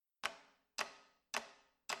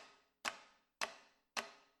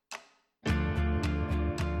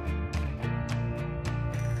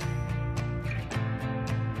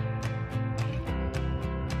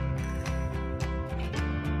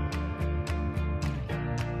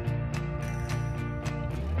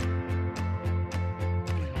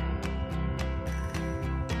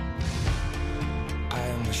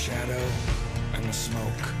shadow and the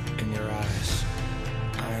smoke in your eyes.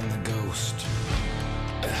 I am the ghost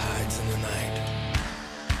that hides in the night.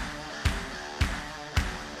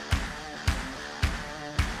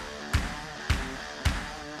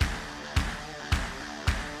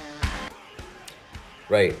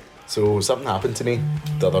 Right, so something happened to me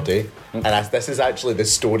the other day, and this is actually the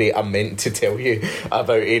story I meant to tell you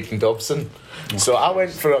about Aidan Dobson. So I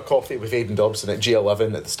went for a coffee with Aidan Dobson at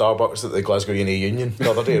G11 at the Starbucks at the Glasgow Uni Union the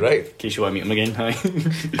other day, right? In case you want to meet him again, hi.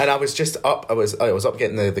 And I was just up, I was up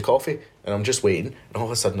getting the coffee, and I'm just waiting, and all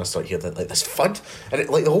of a sudden I start hearing like this thud, and it,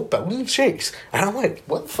 like the whole building shakes, and I'm like,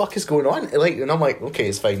 what the fuck is going on? And I'm like, okay,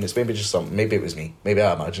 it's fine, it's maybe just something, maybe it was me, maybe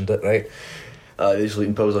I imagined it, right? These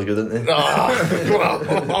sleeping pills are good, aren't they?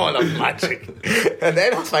 Oh, the magic. And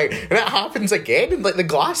then I was like, and it happens again, and like the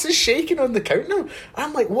glass is shaking on the counter.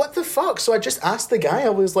 I'm like, what the fuck? So I just asked the guy, I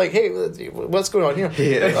was like, hey, what's going on here?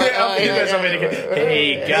 Hey,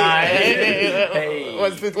 guy. Hey.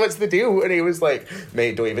 What's the deal? And he was like,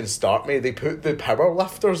 mate, don't even start me. They put the power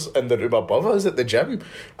lifters in the room above us at the gym,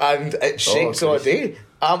 and it shakes all day.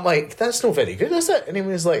 I'm like, that's not very good, is it? And he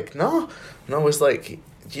was like, no. And I was like,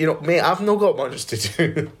 you know, mate, I've not got much to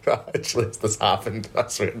do. Actually, this happened. I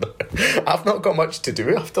swear. I've not got much to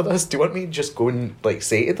do after this. Do you want me to just go and like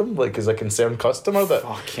say to them, like, as a concerned customer, that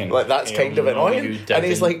fucking like that's kind of annoying? And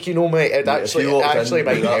he's like, you know, mate, it actually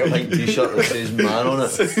might help. Pink t-shirt that says "man" on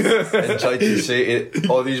it, and tried to say to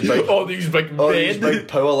all these big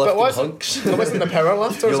powerlifting hunks. It wasn't the power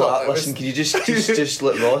lifters. You're like, listen, can you just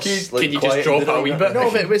let Ross? Can you just drop it a wee bit? No,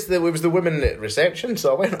 but it was the woman at reception.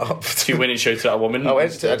 So I went up. You went and shouted at a woman.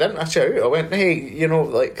 I didn't. I shout. I went, hey, you know,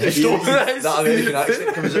 like that American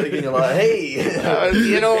accent comes out again. You're like, hey,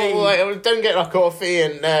 you know, like I was down getting a coffee,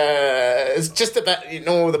 and it's just a bit, you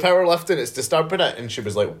know, the powerlifting, it's disturbing it. And she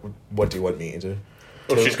was like, what do you want me to do?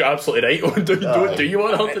 Oh, she's got absolutely right. Do you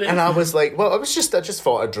want her to do? And I was like, well, I just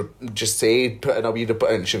thought I'd just say, put in a wee bit,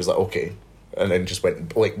 and she was like, okay, and then just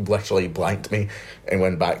went, like, literally blanked me and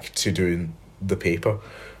went back to doing the paper.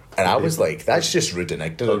 And I was like, that's just rude and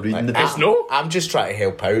ignorant. I'm just trying to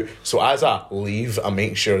help out. So as I leave, I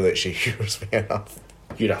make sure that she hears me enough.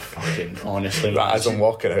 You're a fucking, honestly. Right, as I'm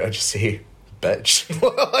walking out, I just say, bitch.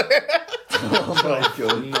 oh my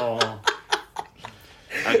god, no.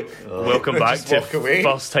 And welcome back to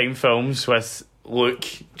First Time Films with Luke,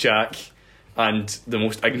 Jack, and the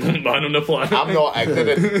most ignorant man on the planet. I'm not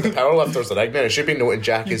ignorant. The powerlifters are ignorant. It should be noted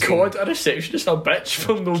Jack is... God, a receptionist a bitch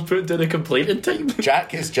for not putting down a complaint in time.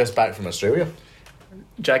 Jack is just back from Australia.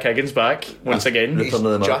 Jack Higgins back, once again. He's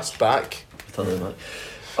just back.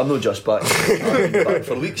 I'm not just back. I'm back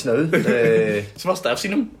for weeks now. It's the first I've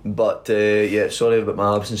seen him. But, yeah, sorry about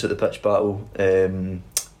my absence at the pitch battle.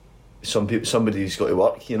 Somebody's got to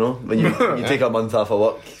work, you know. When you take a month off of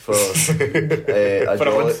work for a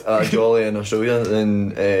jolly in Australia, then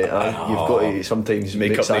you've got to sometimes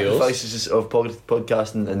make sacrifices of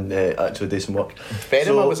podcasting and actually do some work.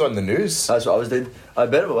 Benham was on the news. That's what I was doing. I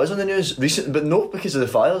bet it was on the news recently, but not because of the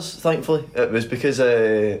fires, thankfully. It was because,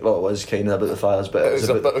 it was kind of about the fires, but it was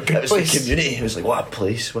the community. It was like, what a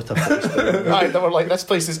place. They were like, this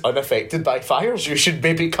place is unaffected by fires, you should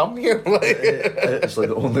maybe come here. It's like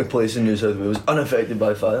the only place in New South Wales unaffected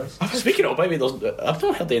by fires. Speaking of, by the way, I've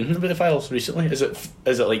not heard anything about the fires recently. Is it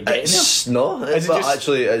like getting it's there? No,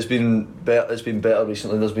 actually it's been better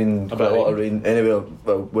recently. There's been quite a lot of rain anywhere.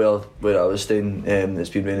 Where I was staying, it's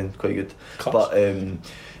been raining quite good. Class. But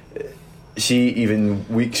see, even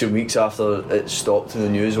weeks and weeks after it stopped in the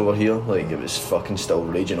news over here, like it was fucking still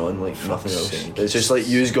raging on like nothing else. It's just like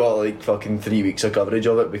you's got like fucking 3 weeks of coverage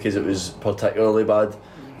of it because it was particularly bad,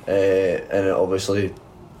 and it obviously.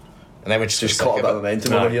 And then we just caught a bit of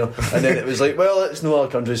momentum over here. And then it was like, well, it's no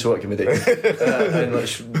other country, so what can we do? And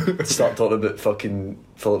let's start talking about fucking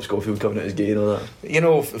Philip Schofield coming out as gay and all that. You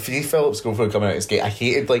know, Philip Schofield coming out as gay, I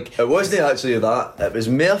hated, like... It wasn't actually that. It was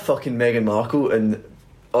mere fucking Meghan Markle and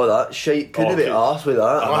all that shit. Couldn't be arsed with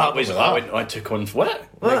that. I took on... What?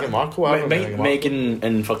 Meghan Markle? Meghan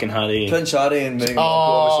and fucking Harry. Prince Harry and Meghan Markle.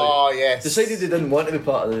 Oh, yes. Decided they didn't want to be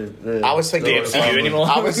part of the I was thinking... anymore.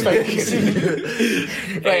 I was thinking...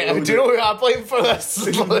 Right, do you know who I blame for this?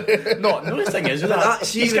 No, the thing is,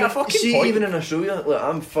 he's got a fucking point. Even in Australia, like,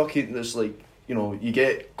 I'm fucking... There's like... You know, you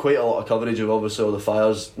get quite a lot of coverage of obviously all the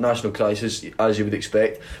fires, national crisis, as you would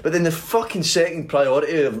expect. But then the fucking second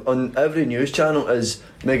priority on every news channel is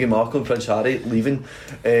Meghan Markle and Prince Harry leaving.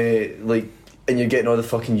 And you're getting all the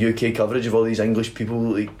fucking UK coverage of all these English people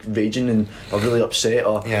like raging and are really upset,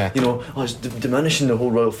 or you know, it's diminishing the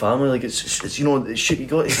whole royal family. Like it's you know, shit you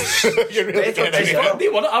got. You're really they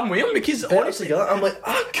want it. I'm waiting because honestly, I'm like,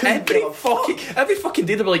 I couldn't every fucking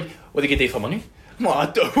day they were like, what are they get day for money?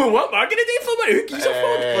 What am I going to do for my hookies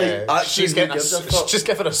a fuck? She's just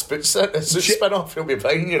give her a spin off, he'll be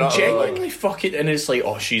fine, you know. Genuinely fucking, and it's like,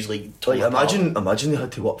 oh, she's like imagine they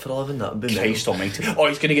had to work for a living. That'd be Christ almighty. Oh,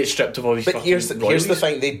 he's going to get stripped of all his fucking here's the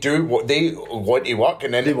thing, they do what they want to work,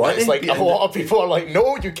 and then it's like a lot of people are like,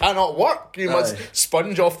 no, you cannot work, you must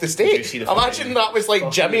sponge off the stage. Imagine that was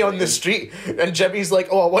like Jimmy on the street, and Jimmy's like,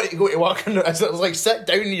 oh, I want to go to work, and it was like, sit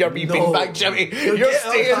down, you beanbag Jimmy, you're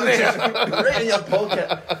staying there. Right in your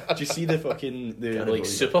pocket. Do you see the fucking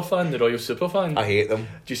superfan, the royal superfan? I hate them.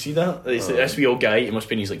 Do you see that? It's this wee old guy, he must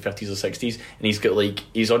be in his like 50s or 60s, and he's got like,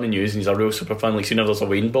 he's on the news and he's a real superfan, like soon as there's a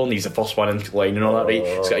Wayne born, he's the first one in line and all that, right?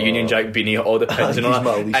 He's got a Union Jack beanie, all the pins and all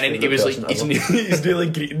that, and then he was like, he's doing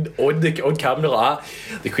like greeting on camera like that.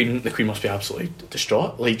 The Queen must be absolutely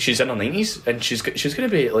distraught, like she's in her 90s and she's going to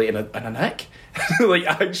be like in a nick. Like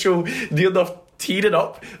actual near enough tearing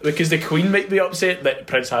up because the Queen might be upset that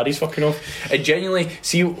Prince Harry's fucking off. And genuinely,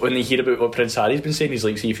 see when they hear about what Prince Harry's been saying, he's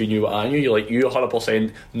like, see if you knew what I knew, you're like, you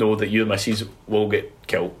 100% know that your missus will get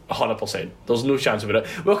killed. 100%. There's no chance about it.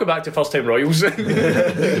 Welcome back to First Time Royals.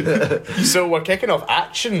 So we're kicking off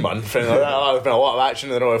Action Month, and there's been a lot of action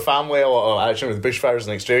in the Royal Family, a lot of action with bushfires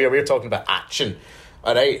in Australia. We're talking about action.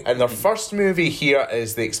 Alright, and their first movie here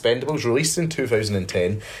is The Expendables, released in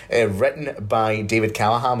 2010, written by David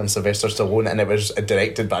Callahan and Sylvester Stallone, and it was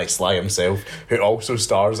directed by Sly himself, who also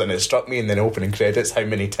stars, and it struck me in the opening credits how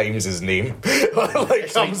many times his name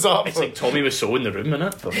comes up. It's like Tommy was so in the room,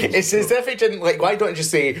 innit? It's as if he didn't, like, why don't you just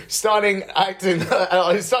say, starring, acting,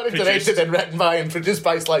 starring, directed and written by and produced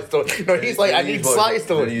by Sly Stallone. No, he's like, I need Sly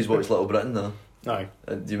Stallone. He's watched Little Britain though. No.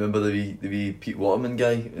 Do you remember the wee Pete Waterman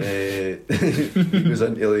guy? He was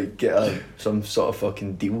in to like get some sort of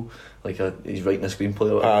fucking deal. Like he's writing a screenplay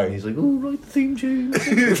or whatever, and he's like, oh, write the theme tune,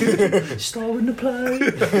 star in the play.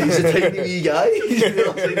 He's a tiny wee guy. He's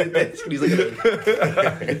outside the desk and he's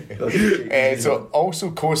like so also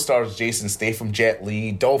co-stars Jason Statham, Jet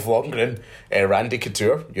Li, Dolph Lundgren, Randy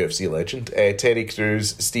Couture, UFC legend, Terry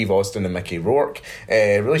Crews, Steve Austin and Mickey Rourke.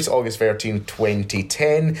 Released August 13,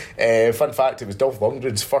 2010. Fun fact, it was Dolph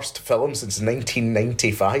Lundgren's first film since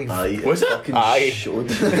 1995. Was it? No.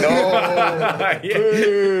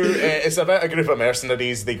 It's about a group of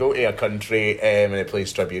mercenaries. They go to a country and it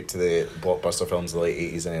plays tribute to the blockbuster films of the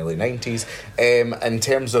late 80s and early 90s. In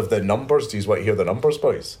terms of the numbers, do you want to hear the numbers,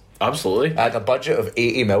 boys? Absolutely. At a budget of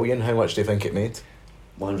 80 million, how much do you think it made?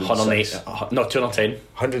 108, no, 210.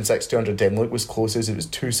 106, 210. Luke was closest. It was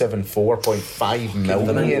 274.5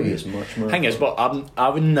 million. Thing is, but I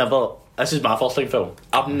would never. This is my first time film.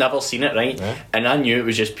 I've never seen it, right? Yeah. And I knew it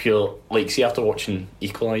was just pure, like, see, after watching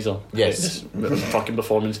Equalizer, yes, fucking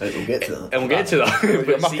performance. We'll get to that. And we'll get to that.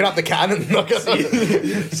 You're mucking up the canon.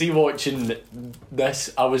 see, watching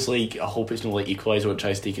this, I was like, I hope it's not like Equalizer, won't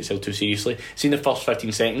try to take itself too seriously. Seeing the first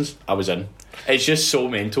 15 seconds, I was in. It's just so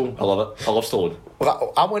mental. I love it. I love Stallone.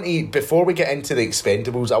 Well, I want to, before we get into The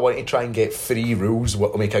Expendables, I want to try and get 3 rules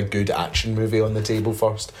what will make a good action movie on the table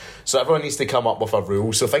first. So everyone needs to come up with a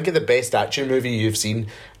rule. So think of the best action movie you've seen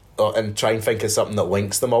and try and think of something that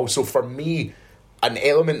links them all. So for me, an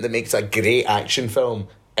element that makes a great action film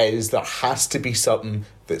is there has to be something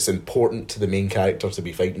that's important to the main character to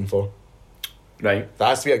be fighting for. Right. There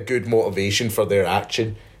has to be a good motivation for their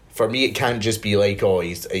action. For me, it can't just be like, oh,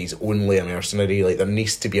 he's only a mercenary. Like, there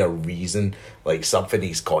needs to be a reason, like something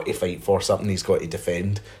he's got to fight for, something he's got to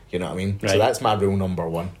defend. You know what I mean? Right. So that's my rule number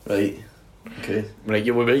 1. Right. Okay.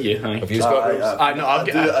 Right, what about you? Have you got rules?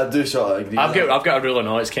 I do sort of agree. I've got a rule or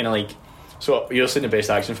not. It's kind of like, so you're saying the best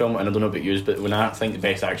action film, and I don't know about you, but when I think the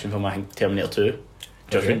best action film, I think Terminator 2.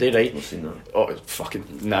 Judgment Day, right? I've seen that. Oh, it's fucking.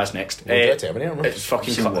 That's next. Terminator, it's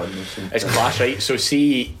fucking. It's class, right? So,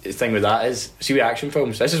 see, the thing with that is, see, with action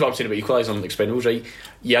films, this is what I'm saying about Equalizer and Expendables, right?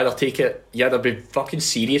 You either take it, you either be fucking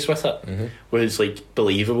serious with it, where it's like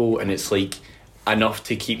believable and it's like enough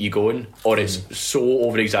to keep you going, or it's so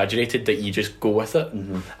over exaggerated that you just go with it.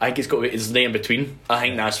 I think it's the in between. I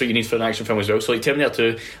think that's what you need for an action film as well. So like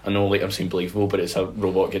Terminator 2, I know, like, I'm saying believable, but it's a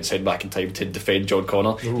robot getting sent back in time to defend John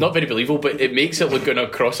Connor. Not very believable, but it makes it look in a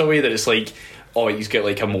cross away that it's like, oh, he's got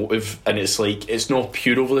like a motive, and it's like, it's not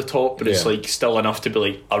pure over the top, but it's like still enough to be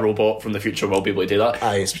like, a robot from the future will be able to do that.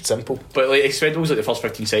 Aye, it's simple. But like Expendables, like the first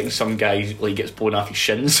 15 seconds, some guy like gets blown off his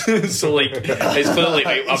shins. So like, it's clearly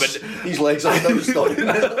like, his legs are down stopping.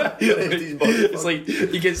 It's like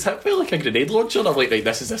he gets hit by like a grenade launcher, and I'm like, right,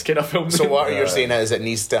 this is this kind of film. So what you're saying is it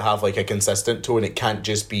needs to have like a consistent tone. It can't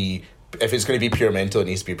just be, if it's going to be pure mental, it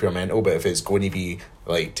needs to be pure mental. But if it's going to be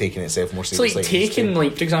like taking itself more seriously, it's like taking,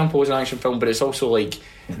 like, for example, as an action film, but it's also like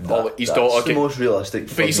his daughter. The most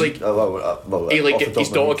realistic. But he's like, his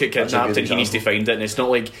daughter get kidnapped and he needs to find it, and it's not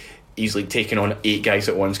like he's like taking on 8 guys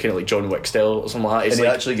at once, kind of like John Wick style or something like that. It's and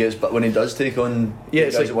like, he actually gets, but when he does take on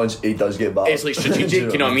 8 guys at once, he does get back. it's like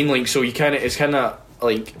strategic, you know what I mean? Like, so you kind of, it's kind of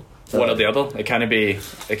like one or the other. It can't be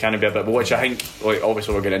a bit, but which I think, like,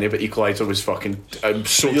 obviously we're getting into, but Equalizer was fucking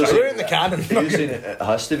so You're in the canon. Are you saying it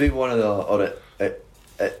has to be one of the, or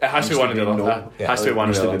it has to be one of the other. no? It has to be one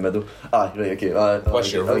of the other. middle. Right, okay.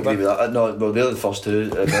 What's your I agree with that. No, well, they're the first two.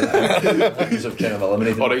 These have kind of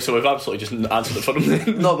eliminated. Alright, so we've absolutely just answered it for them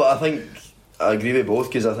then. No, but I think I agree with both,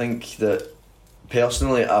 because I think that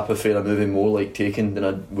personally I prefer a movie more like Taken than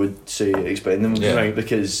I would say Expendables. Yeah. Right.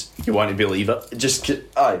 Because You want to believe it. just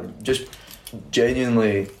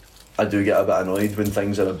genuinely, I do get a bit annoyed when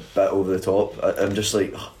things are a bit over the top. I'm just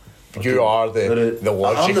like, You are the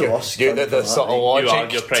logic. I'm the worst You're the cunt sort of You are,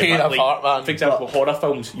 logic you're tearing pragmatic. apart, man. For example, horror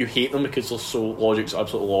films, you hate them because they're so logic's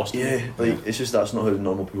absolutely lost. yeah, like it's just that's not how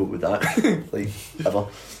normal people would act, like ever.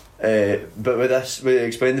 But with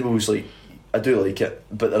Expendables, like I do like it,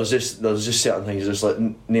 but there's just certain things just like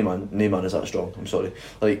Neyman is that strong. I'm sorry,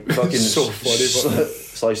 like fucking So funny, but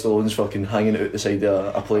Sly Stallone's fucking hanging out the side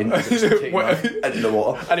of a plane, just taking What? it into the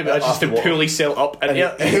water. Anyway, that's just to After water. pull himself up in And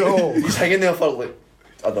here. he's hanging there for like,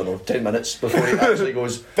 I don't know, 10 minutes before he actually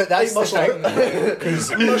goes. But that's "Hey, the muscle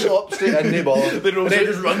thing. out." Muscle up straight in the ball. The And then road-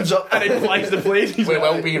 just runs up and then flies the plane.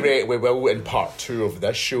 We will in part 2 of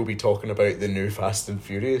this show be talking about the new Fast and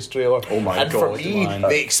Furious trailer. Oh my and for God, me, man. the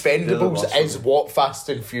They're the Expendables worst is one. what Fast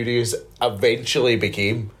and Furious eventually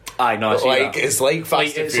became. Aye, no, I see Like that. it's like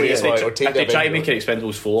Fast and Furious. Like, Like, if they try and make it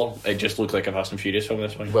Expendables 4, it just looks like a Fast and Furious film.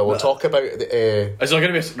 This one. well, we'll talk about the. It's not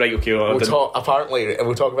going to be right. Okay, well, We'll talk. Apparently,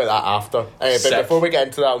 we'll talk about that after. But Sick. before we get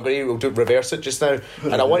into that, we'll do reverse it just now.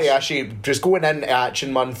 And I want to ask you, just going into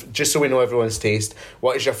Action Month, just so we know everyone's taste.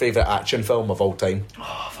 What is your favourite action film of all time?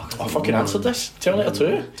 I fucking answered this. Terminator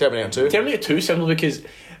 2. Terminator 2. Terminator 2 simply because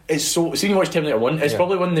it's so. Seeing you watch Terminator 1, it's Yeah.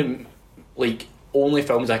 probably one of the like only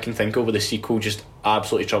films I can think of where the sequel just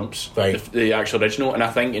absolutely trumps Right. the actual original. And I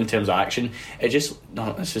think in terms of action, it just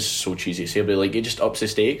this is so cheesy to say, but like it just ups the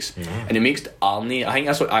stakes and it makes Arnie. I think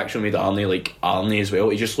that's what actually made Arnie like Arnie as well.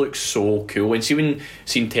 He just looks so cool. And see when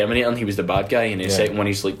seen Terminator and he was the bad guy, and in the Yeah. second one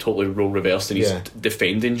he's like totally role reversed and he's Yeah.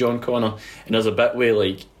 defending John Connor. And there's a bit where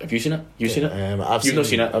like, have you seen it? You've seen it? You've not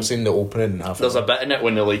seen it. I've seen the opening. There's a bit in it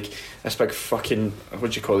when they're like this big fucking,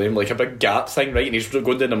 what do you call them, like a big gap thing, right? And he's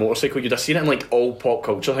going down the motorcycle. You'd have seen it in like all pop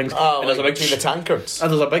culture things. Oh, and there's a like big between the tankards.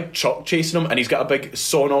 and there's a big truck chasing him, and he's got a big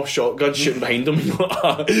sawn off shotgun shooting behind him. You're like,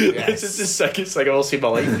 "Ah, this is the sickest thing I've ever seen in my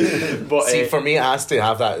life." But See, for me, it has to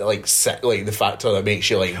have that like the factor that makes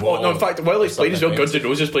you like. Whoa, oh no! In fact, while he's playing as well, something Guns N'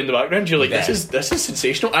 Roses playing in the background. You're like, Yeah. this is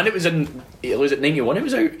sensational. And it was at 91. It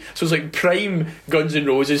was out, so it's like prime Guns N'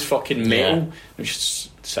 Roses fucking metal. Yeah. It was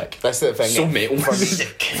just sick. That's the thing. So metal.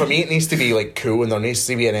 For me, it needs to be like cool, and there needs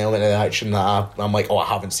to be an element of action that I'm like, oh, I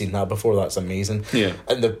haven't seen that before. That's amazing. Yeah.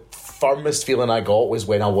 And the firmest feeling I got was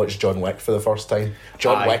when I watched John Wick for the first time.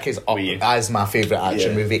 John Aye, Wick is up we- as my favourite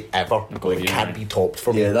action Yeah. movie ever. Good, It yeah. can't be topped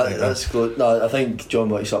for me. Yeah, Like that's good. No, I think John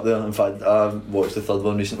Wick's up there. In fact, I watched the third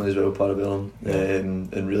one recently as well, Parabellum,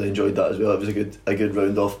 and really enjoyed that as well. It was a good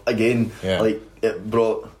round off. Again, Yeah. like it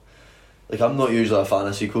brought. Like I'm not usually a fan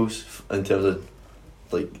of sequels in terms of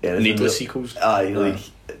like anything. Needless sequels. Aye, like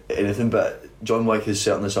anything, but John Wick is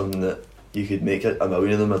certainly something that you could make it a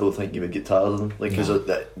million of them. I don't think you would get tired of them. Like, because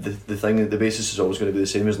the thing, the basis is always going to be the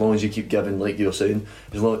same. As long as you keep giving, like you're saying,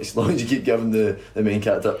 as long as you keep giving the main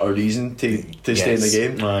character a reason to stay in the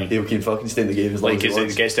game, Aye. he can fucking stay in the game as long Like, as he it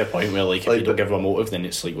wants. gets to a point where like if Like, you don't but- give him a motive, then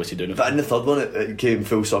it's like, what's he doing it But for? in the third one, it came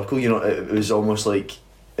full circle. You know, it was almost like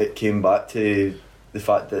it came back to the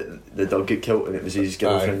fact that the dog get killed and it was his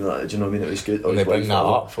girlfriend. Like, do you know what I mean? It was good. Or And they his bring wife, that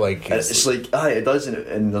whatever. up, like And it's like, aye, it does,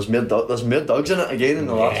 and there's more dogs in it again in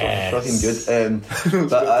the last Yes. one. Fucking good.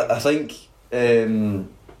 But I think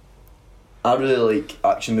I really like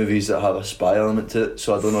action movies that have a spy element to it.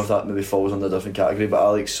 So I don't know if that maybe falls under a different category. But I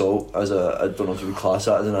like Salt as I don't know if you would class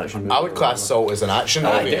that as an action movie. I would class Salt as an action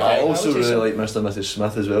Aye, movie. yeah, I I also would say really so. like Mr. and Mrs.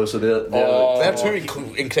 Smith as well. So they're They're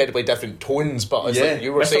two incredibly different tones, but as Yeah. like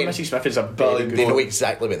you were Mr. saying, and Mrs. Smith is a But, very like, good they know one.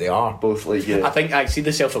 exactly what they are. both like yeah. I think I see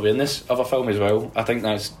the self-awareness of a film as well. I think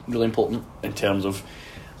that's really important in terms of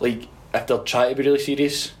like if they're trying to be really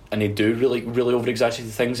serious and they do really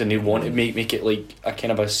over-exaggerate things and they want to make it like a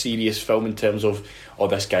kind of a serious film in terms of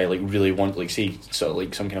this guy like really want like say sort of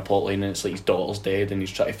like some kind of plot line and it's like his daughter's dead and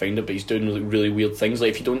he's trying to find it but he's doing really weird things. Like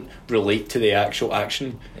if you don't relate to the actual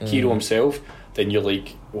action hero himself, then you're like,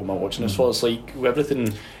 what am I watching this for? It's like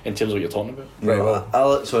everything in terms of what you're talking about. Right, No, well.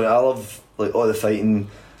 I love like all the fighting,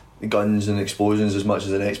 the guns and explosions as much as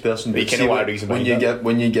the next person. But you But kinda see, want a reason when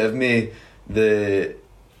behind you give me the,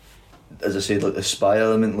 as I said, like the spy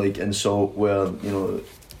element, like in Salt, where you know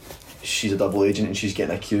she's a double agent and she's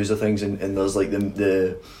getting accused of things, and there's like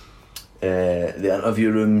the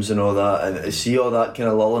interview rooms and all that, and to see all that kind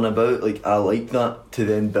of lulling about, like I like that to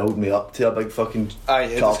then build me up to a big fucking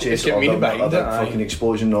car chase or a big fucking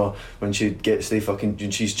explosion, or when she gets when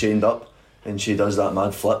she's chained up and she does that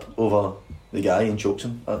mad flip over the guy and chokes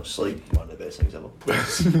him. That's like one of the best things ever.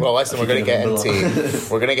 Well, listen, we're going to get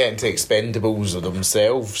into Expendables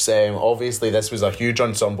themselves. Obviously, this was a huge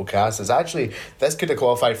ensemble cast. This could have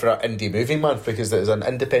qualified for an indie movie month because it was an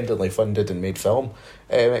independently funded and made film.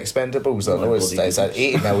 Expendables, I know it's an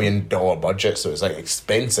 $80 million budget, so it's like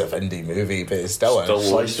expensive indie movie, but it's still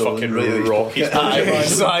fucking rocky.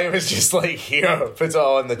 So I was just like, here, put it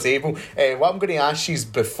all on the table. What I'm going to ask you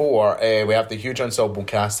before we have the huge ensemble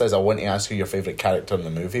cast is I want to ask who your favourite character in the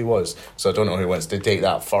movie was. So I don't know who wants to take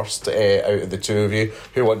that first out of the two of you.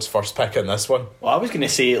 Who wants first pick on this one? Well, I was going to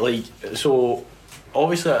say, so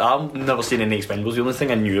obviously I've never seen any Expendables. The only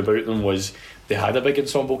thing I knew about them was they had a big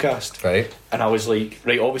ensemble cast, right? And I was like,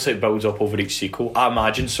 right, obviously it builds up over each sequel, I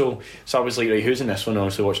imagine so I was like, right, who's in this one?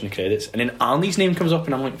 Obviously watching the credits, and then Arnie's name comes up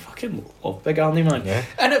and I'm like, fucking love Big Arnie, man. Yeah.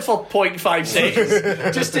 In it for 0.5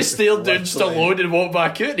 seconds just to stare down Stallone and walk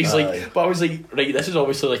back out, and he's like, but I was like, right, this is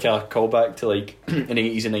obviously like a callback to like in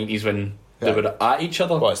the 80s and 90s when they were at each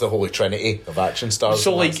other. Well, it's the holy trinity of action stars.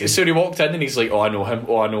 So like, so he walked in and he's like, I know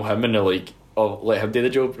him, and they're like, oh, let him do the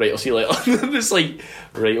job, right, I'll see you later. It's like,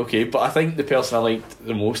 right, okay. But I think the person I liked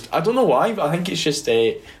the most, I don't know why, but I think it's just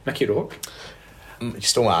Mickey Rourke. You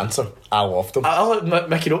stole my answer. I loved him. I like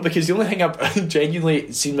Mickey Rourke because the only thing I've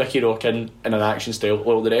genuinely seen Mickey Rourke in an action style,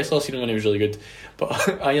 well, the rest I've seen him when he was really good,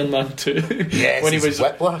 but Iron Man 2, yes, when he was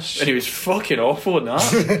Whiplash, and he was fucking awful in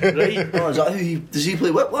that, right? Oh, is that who does he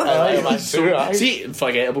play Whiplash? Iron Man 2, see,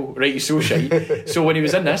 forgettable, right? He's so shy. So when he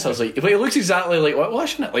was in this, I was like, he looks exactly like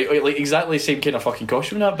Whiplash, isn't it? Like exactly the same kind of fucking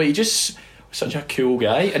costume and that, but he just such a cool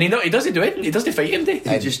guy, and he doesn't do anything. He doesn't fight him.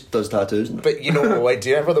 He just does tattoos. But you know, like, do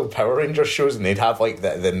you ever the Power Rangers shows and they'd have like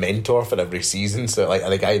the mentor for every season? So like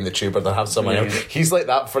the guy in the tuber, they'll have someone else. He's like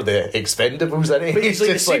that for the Expendables, isn't he? But he's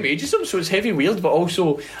like the same age as him, so it's heavy weird. But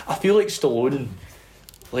also, I feel like Stallone,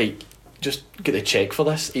 like, just get the check for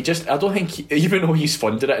this. I don't think, even though he's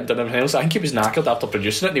funded it and done everything else, I think he was knackered after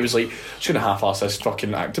producing it, and he was like, just going to half-ass this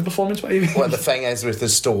fucking acting performance. Well, the thing is, with the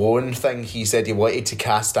Stallone thing, he said he wanted to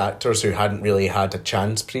cast actors who hadn't really had a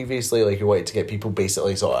chance previously. Like, he wanted to get people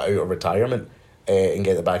basically sort of out of retirement and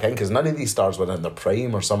get them back in, because none of these stars were in their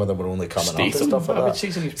prime, or some of them were only coming up and stuff like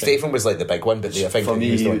that. Statham was like the big one, but I think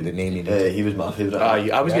he was like the name he needed. He was my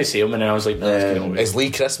favourite. I was going to say him, and then I was like, no, is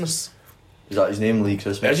Lee Christmas? Is that his name, Lee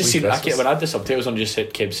Christmas? I just seen when I had the subtitles on, just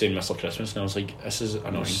kept saying Mr. Christmas, and I was like, this is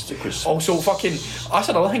annoying. Also, fucking, that's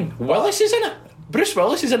another thing. Willis is in it. Bruce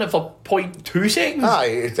Willis is in it for 0.2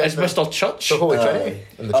 seconds. As Mr. Church. The Holy Trinity.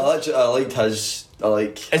 I liked his.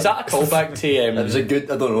 Is that a callback to? It was a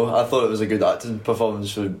good. I don't know. I thought it was a good acting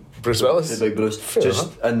performance for Bruce Willis. Big Bruce. Fair just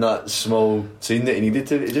enough. in that small scene that he needed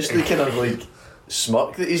to. Just the kind of like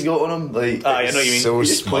smirk that he's got on him. Like, I know what you mean. So he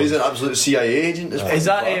just plays an absolute CIA agent. Is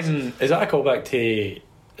that a callback to?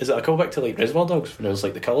 Is it a callback to like Reservoir Dogs when it was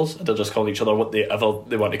like the colours? They're just calling each other what they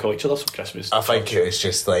want to call each other for Christmas. I think it's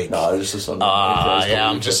just like, nah, it's just something.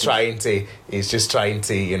 He's just trying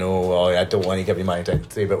to, you know, I don't want to give you my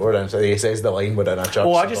identity, but we're in. So he says the line, we're in a church.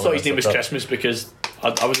 Oh, I just thought his name was Christmas because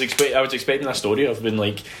I was expecting a story of being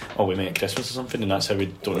like, oh, we met at Christmas or something, and that's how we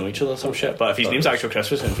don't know each other or some shit. But if his name's actual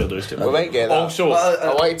Christmas, then fair dues to him. We might get that. Also,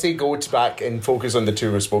 I like to go back and focus on the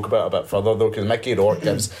two we spoke about a bit further though, because Mickey Rourke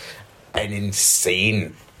gives an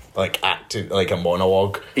insane acting, like a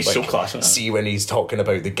monologue. He's like, so classy. See when he's talking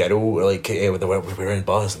about the girl, like we were in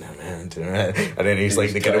Bosnia, and then he's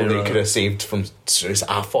like the girl that he could have saved from suicide.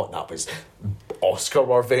 I thought that was Oscar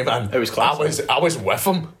worthy, man. It was classy. I was with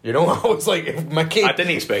him, you know. I was like, Mickey. I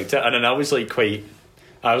didn't expect it, and then I was like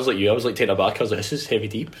I was like you. I was like taken aback. I was like, this is heavy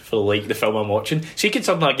deep for like the film I'm watching. So you could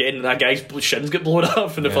suddenly get in, that guy's shins get blown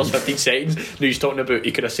off in the first 15 seconds. Now he's talking about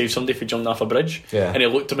he could have saved somebody for jumping off a bridge. Yeah. And he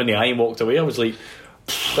looked him in the eye and walked away. I was like,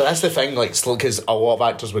 but that's the thing, like, because a lot of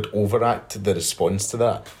actors would overact the response to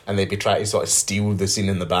that, and they'd be trying to sort of steal the scene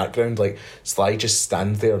in the background. Like, Sly just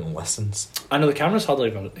stands there and listens. I know the camera's hardly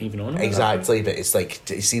even on him. Exactly, but it's like,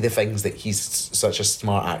 to see the things that he's such a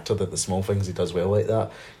smart actor that the small things he does well like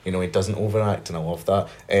that. You know, he doesn't overact, and I love that.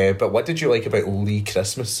 But what did you like about Lee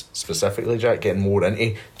Christmas specifically, Jack? Getting more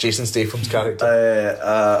into Jason Statham's character.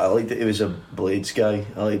 I liked that he was a Blades guy.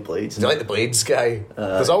 I like Blades. Do you like the Blades guy?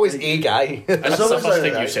 There's always a guy. That's the first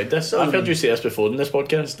thing you said this. I've heard you say this before in this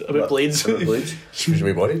podcast about Blades. About Blades. Should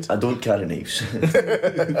we worried? I don't carry knives.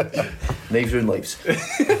 Knives ruin lives.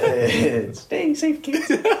 Stay safe,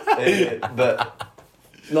 kids. But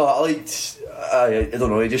no, I I don't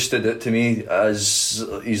know. He just stood out to me as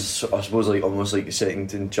he's, I suppose, like almost like the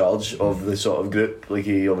second in charge of the sort of group. Like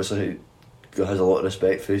he obviously has a lot of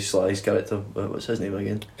respect for Sly's character. What's his name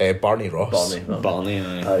again? Barney Ross. Barney.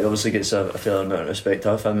 He obviously gets a fair amount of respect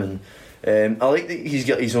out of him, and I like that he's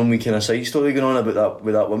got his own wee kind of side story going on about that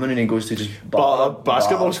with that woman, and he goes to just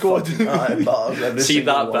basketball squad. See that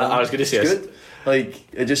bit? I was going to say it's good.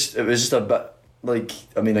 Like it was just a bit like,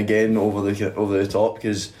 I mean, again over the top,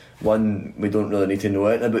 because one, we don't really need to know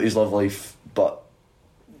anything about his love life, but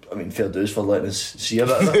I mean, fair dues for letting us see a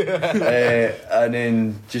bit of it. And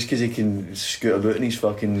then just because he can scoot about in his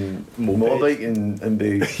fucking motorbike and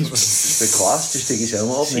be the class, just take his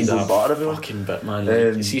helmet off and go batter everyone. Fucking bit,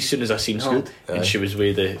 man. See, as soon as I seen her and she was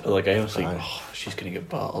with the other guy, I was like, oh, she's going to get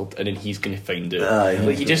battered, and then he's going to find it.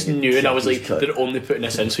 Like, he just knew, and I was like, they're only putting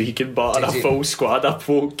this in so he can batter a full squad of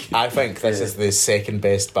folk. I think this is the second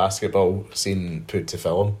best basketball scene put to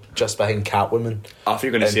film, just behind Catwoman. I thought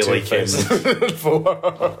you were going to say like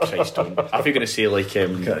Oh, Christ, I thought you were going to say like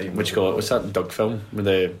what you call it? What's that Doug film with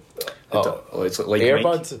the it's like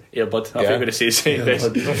Airbud. Airbud. I thought you were going to say the same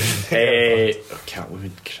best.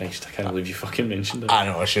 Catwoman. Christ, I can't believe you fucking mentioned it. I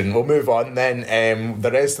know I shouldn't. We'll move on then.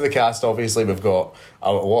 The rest of the cast, obviously, we've got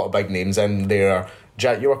a lot of big names in there.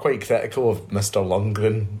 Jack, you were quite critical of Mr.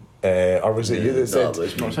 Lundgren. Or was it you that said?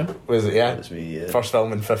 Was it, yeah? It was me, yeah. First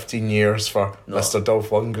film in 15 years for Mr. Dolph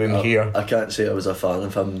Lundgren here. I can't say I was a fan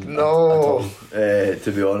of him at all,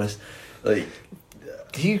 to be honest. Like,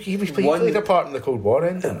 he played a part in the Cold War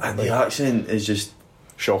ending. And the accent is just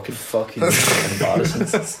shocking. Fucking embarrassing.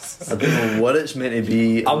 I don't know what it's meant to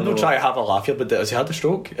be. I'm not trying to have a laugh here, but has he had a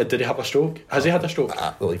stroke? Did he have a stroke? Has he had a stroke?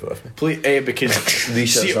 Leave it with me. Because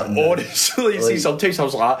see, honestly, see, sometimes I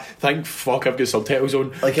was like, thank fuck I've got subtitles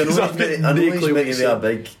on. Like, I know he's meant to be a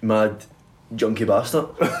big, mad, junkie bastard,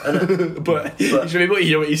 but you should be able to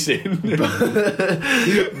hear what he's saying.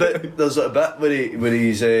 but there's a bit where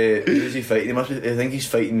he's who's he fighting? I think he's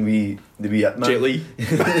fighting the wee Ip Man. Jet Li.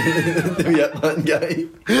 The wee Ip Man guy.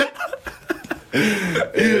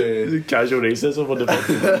 Casual racism on the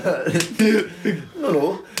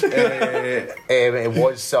No. It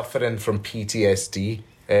was suffering from PTSD.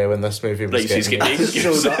 When this movie was he's getting the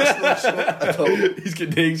excuse. He's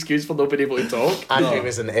getting the excuse for not being able to talk. And he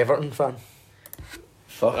was an Everton fan.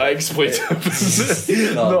 Fuck. I explained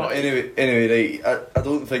it. No, anyway, right, I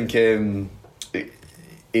don't think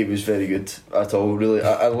it was very good at all, really.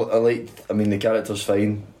 I liked, I mean, the character's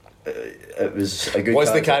fine. It was a good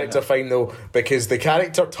Was the character fine, though? Because the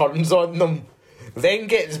character turns on them, then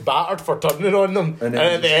gets battered for turning on them, and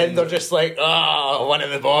at the end they're just like, one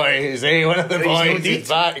of the boys, one of the boys is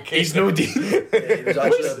back. He's no deep. He was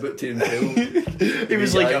actually about to impale. He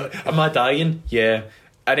was like, am I dying? Yeah.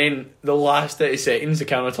 And then the last 30 seconds the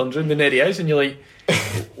camera turns around and there he is, and you're like,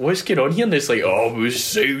 what's going on here? And it's like, we'll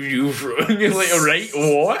save you from. And you're like, alright,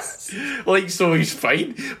 what? Like, so he's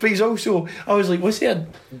fine, but he's also, I was like, what's he a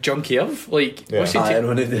junkie of? Like, what's he I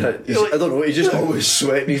don't know, he's just always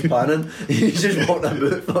sweating, he's panning, he's just walking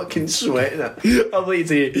about fucking sweating it. I'm like,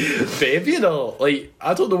 baby, like,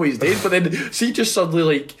 I don't know what he's doing, but then see, just suddenly,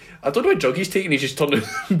 like, I don't know what drug he's taking, he's just turning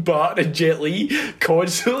Bart and Jet Li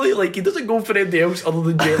constantly. Like, he doesn't go for anything else other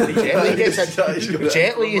than Jet Li.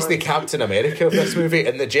 Jet Li is the Captain America of this movie,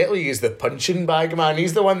 and the Jet Li is the punching bag man.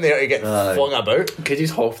 He's the one there to get flung about. Because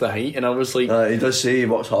he's half the height, and I was like... he does say he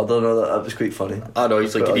works harder and all that. That was quite funny. I know,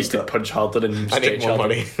 he's like, he needs to punch harder and stretch I need more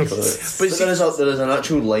money. but there is an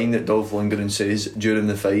actual line that Dolph Lundgren says during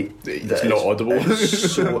the fight. It's not audible.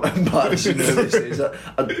 It's so embarrassing when he says it.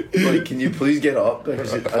 Like, can you please get up?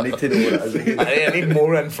 Because I need to know what it is. I need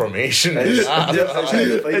more information. And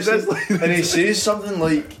he says something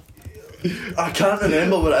like, I can't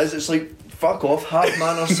remember what it is. It's like, fuck off, half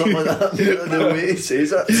man or something like that. The way he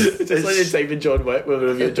says it. It's like the time in John Wick when we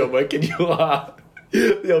reviewed John Wick and you laugh.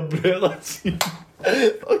 The umbrella scene.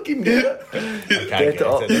 Fucking get it. I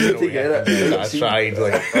can't get it. I tried.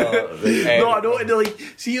 No, I know. And like,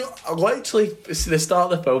 see, literally, the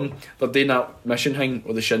start of the film, they're doing that mission thing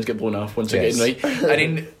where the shins get blown off once again, right? And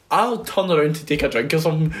then I'll turn around to take a drink or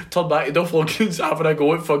something, turn back to Dolph Lundgren's having a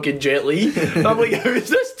go at fucking Jet Li. And I'm like, how is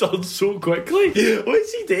this done so quickly?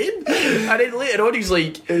 What's he doing? And then later on, he's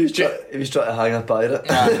like, he was trying to hang a pirate.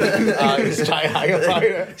 He's trying to hang a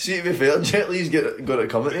pirate. See, to be fair, Jet Li's got it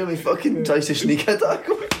coming to him. He fucking tries to sneak attack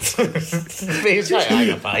him. He's trying to hang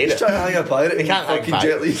a pirate. He's trying to hang a pirate. He can't hang fucking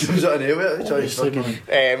Jet Li comes out of nowhere.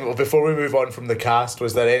 Well, before we move on from the cast,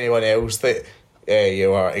 was there anyone else that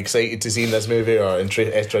you are excited to see in this movie or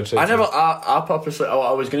interested? I purposely, what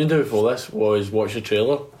I was going to do before this was watch the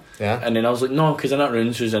trailer, Yeah. And then I was like, no, because then that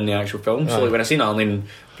ruins who's in the actual film. So like when I seen Alan and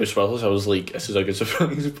Bruce Willis, I was like, this is a good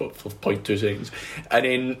surprise for 0.2 seconds. And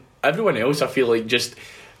then everyone else, I feel like, just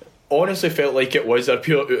honestly felt like it was a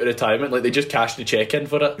pure out of retirement. Like they just cashed the check in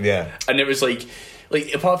for it. Yeah. And it was like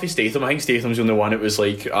apart from Statham, I think Statham's the only one that was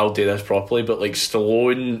like, I'll do this properly. But like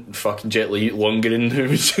Stallone, fucking Jet Li, Lundgren, who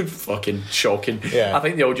was fucking shocking. Yeah. I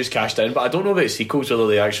think they all just cashed in. But I don't know about sequels, whether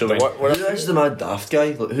they actually went. Who is the mad daft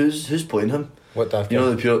guy? Like, who's playing him? What daft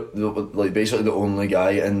You guy? know like basically the only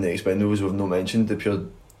guy in the Expendables we've not mentioned.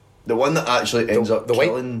 The one that actually ends up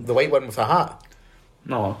killing. The white one with a hat.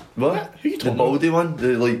 No. What? Who you The talking baldy one.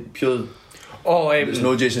 The like pure. Oh, There's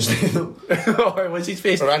no Jason Statham. oh, what's his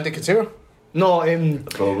face? Randy Couture. No,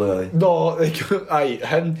 Probably. Aye. no, like, aye,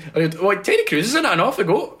 him. Well, Terry Crews isn't it? An off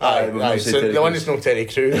ago. Aye, so Terry the one Crews. is no Terry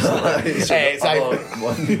Crews.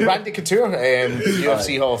 It's Randy Couture,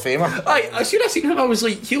 UFC Hall of Famer. Aye, as soon as I seen him, I was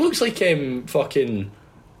like, he looks like fucking.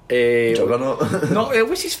 Juggernaut. No,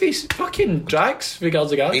 what's his face? Fucking Drax, Regards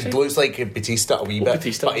the He Galaxy. looks like Batista a wee bit,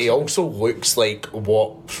 Batista. but he also looks like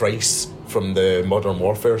what Price from the Modern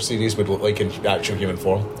Warfare series would look like in actual human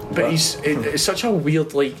form. But it's such a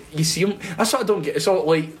weird, like, you see him. That's what I don't get. So,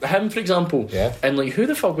 like, him, for example. Yeah. And, like, who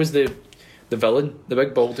the fuck was the villain? The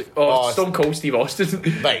big bald. Stone Cold Steve Austin.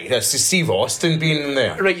 Right, that's Steve Austin being in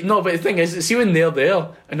there. Right, no, but the thing is, see when they're there,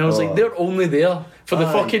 and I was like, they're only there for the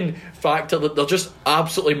fucking factor that they're just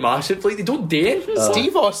absolutely massive. Like, they don't do anything.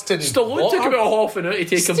 Steve Austin. Stallone took about half an hour to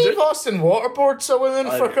take him Steve down. Austin waterboards someone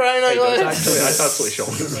for crying out loud. That's absolutely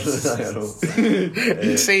shocking.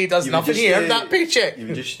 He'd say he does You nothing, just, he earned that paycheck. You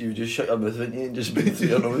would just shut your mouth, wouldn't you, and just breathe through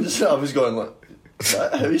your nose. I was going like, how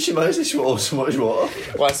did she manage to swallow so much water?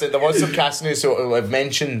 Well, I said there was some casting who sort of have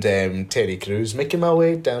mentioned Terry Crews making my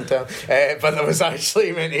way downtown, but there was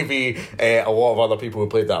actually meant to be a lot of other people who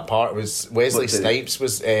played that part. It was Wesley Snipes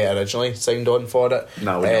was originally signed on for it,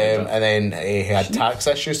 No, we don't. and then he had tax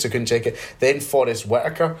issues, so couldn't check it. Then Forrest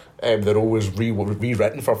Whitaker, the role was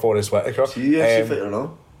rewritten for Forrest Whitaker. Do you actually fight or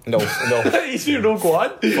no? No. He's been Rogue One.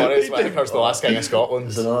 Forrest Whitaker's the last king of Scotland.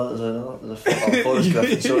 Is there another? Forrest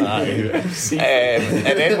Griffin, sorry.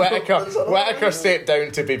 And then Whitaker stepped down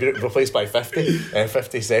to be replaced by 50.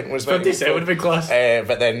 50 Cent was 50 Cent would have been class.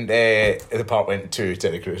 but then the part went to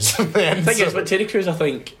Terry Crews. The thing is, but Terry Crews, I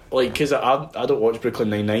think, like, because I don't watch Brooklyn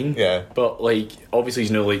Nine-Nine. Yeah. But, like, obviously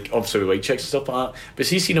he's no, like, obviously with white chicks and stuff like that. But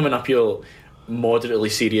he's seen him in a pure moderately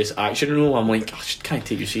serious action role. I'm like, I just can't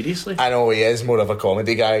take you seriously. I know he is more of a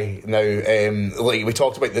comedy guy now. Like we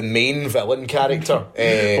talked about the main villain character.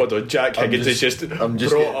 Hold on, Jack Higgins is just I'm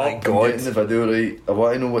just brought getting, up. I'm getting the video right. I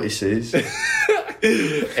want to know what he says.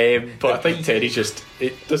 But I think Terry's just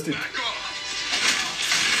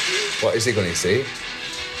What is he going to say?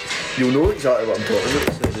 You'll know exactly what I'm talking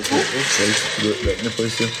about. It says it's written in the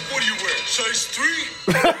place here. What do you wear? Size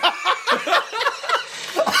 3?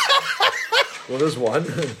 Well, there's one.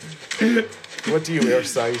 What do you wear,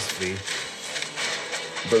 size 3?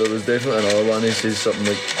 But there was definitely another one. He says something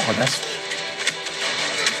like, Oh, that's.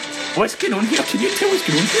 What's going on here? Can you tell what's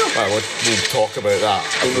going on here? We'll talk about that.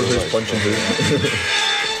 I don't know who's punching who.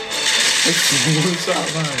 What's that,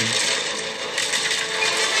 man?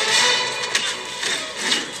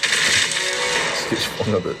 It's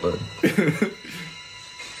fun a bit, man.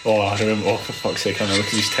 Oh, I remember. Oh, for fuck's sake, I know,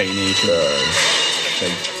 because he's tiny. He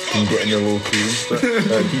Can get in the low keys, but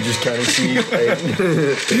you just can't see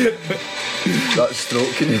that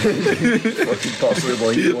stroke can fucking possibly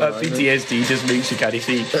blind one that eye, man. PTSD just makes you can't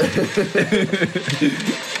see.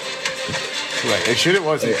 Right, it should it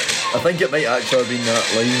was it. I think it might actually have been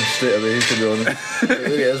that line straight away, to be honest. It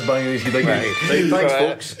really is banging his head. Right. Thanks,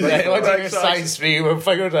 folks. Right, what do you size 3? We've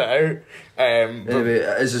figured it out. Anyway,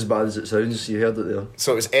 it is as bad as it sounds. You heard it there.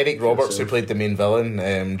 So it was Eric Roberts who played the main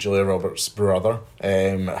villain, Julia Roberts' brother.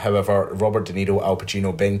 However, Robert De Niro, Al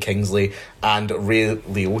Pacino, Ben Kingsley, and Ray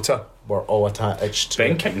Liotta were all attached to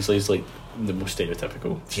Ben it. Kingsley's like the most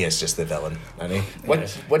stereotypical. He is just the villain, isn't he?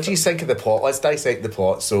 Yes. What do you think of the plot? Let's dissect the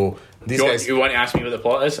plot. So these guys. You want to ask me what the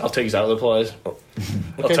plot is? I'll tell you exactly what the plot is. I'll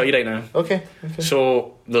Okay. tell you right now. Okay.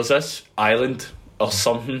 So there's this island or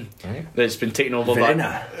something Right. that's been taken over by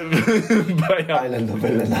Island of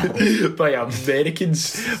Vilna. by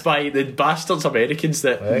Americans, by the bastards Americans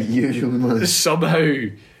that Usually, man. somehow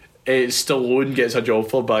Stallone gets a job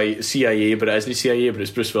for by CIA, but it isn't CIA, but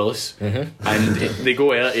it's Bruce Willis, and they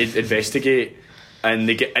go out and investigate, and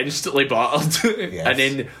they get instantly battered, and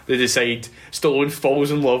then they decide Stallone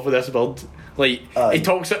falls in love with this bird. Like Aye. he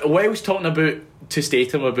talks, Well's talking about to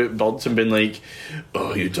Statham about birds and been like,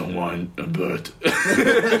 oh, you don't want a bird.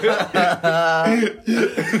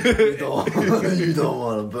 You don't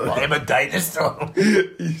want a bird. I'm a dinosaur.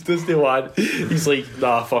 He doesn't want. He's like,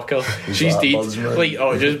 nah, fuck her. She's like, dead. birdsman. Like,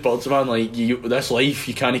 oh, just birds, man. Like, this life,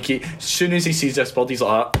 you can't keep. As soon as he sees this bird, he's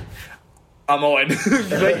like, I'm on.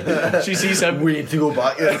 Right? She sees him. Waiting to go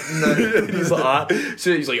back. He's like that.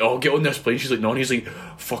 So he's like, oh, get on this plane. She's like, no. And he's like,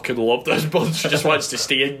 fucking love this bird. She just wants to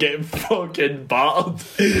stay and get fucking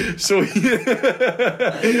battered. So he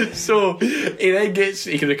then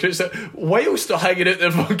he recruits it whilst still hanging out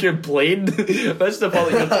the fucking plane. That's the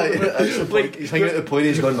part that you're talking about. Like, he's hanging out the plane,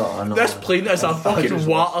 he's going, no. This plane is a fucking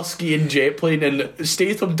water skiing jet plane, and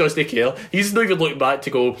Statham doesn't care. He's not even looking back to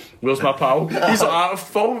go, where's my pal? He's like,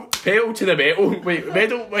 full pedal to the metal.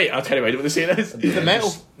 Wait, I'll tell you what the saying is. The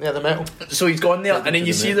metal. Yeah, the metal. So he's gone there, and then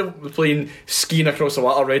you see the plane skiing across the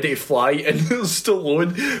water, ready to fly, and there's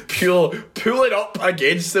Stallone pulling up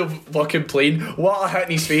against the fucking plane, water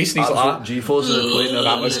hitting his face, and he's like, G-force in the plane.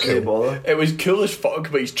 That was cool. it was cool as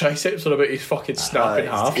fuck, but his triceps are about to fucking snap in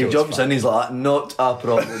half. He jumps in, he's like, not a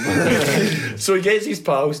problem. So he gets his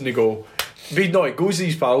pals, and they go. He goes to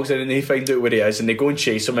his pals, and then they find out where he is, and they go and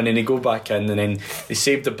chase him, and then they go back in, and then they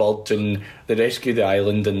save the bird, and they rescue the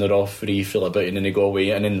island, and they're off free for a bit, and then they go away,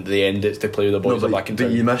 and then at the end it's to play with the boys back in But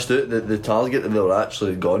town. you missed out that the target that they were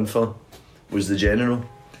actually gone for was the general.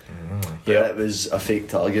 Yeah. It was a fake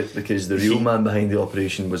target because the real man behind the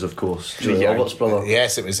operation was, of course, Julia Yeah. Roberts' brother.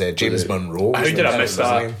 Yes, it was James Monroe. How did I miss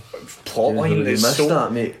that plot line? You It's missed so,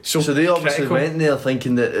 that, mate. so they obviously critical. went there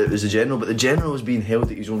thinking that it was the general, but the general was being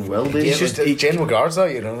held at his own will. He's just General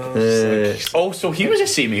Garza, you know. Also, he was the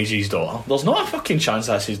same age as his daughter. There's not a fucking chance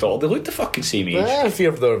that's his daughter. They look the fucking same age. I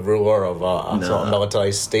fear the ruler of a sort of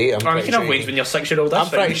militarised state. You can have wings when you're 6 year old. I'm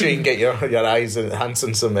pretty sure you can get your eyes and hands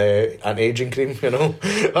on some anti-aging cream, you know.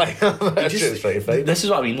 Like, that shit's pretty fine. This is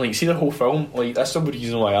what I mean. Like, see the whole film. Like, that's the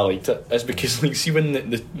reason why I liked it. Is because, like, see when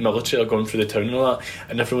the military are going through the town and all that,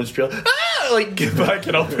 and everyone's being like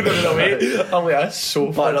backing up and running away. I'm like, that's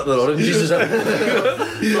so fun. Firing up the oranges.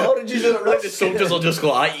 The oranges are Like the soldiers are just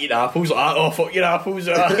like, I eat apples. Like, oh, fuck your apples.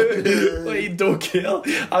 Like, don't care.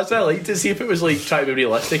 I was like to see if it was like trying to be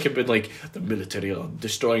realistic and been like, the military are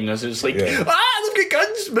destroying us. It's like, they've got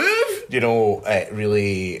guns, move. You know, it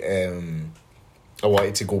really. I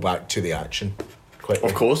wanted to go back to the action.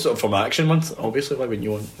 Of course, from Action Month, obviously, like when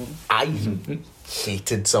you want. I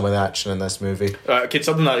hated some of the action in this movie.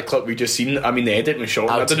 Considering that clip we just seen, I mean, the editing was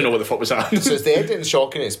shocking. I didn't know what the fuck was that. So it's the editing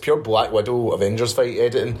shocking. It's pure Black Widow Avengers fight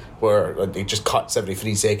editing, where it just cuts every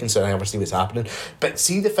 3 seconds, so I never see what's happening. But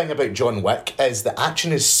see, the thing about John Wick is the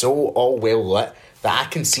action is so all well lit that I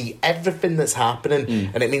can see everything that's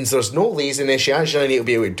happening, and it means there's no laziness. You actually need to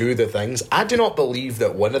be able to do the things. I do not believe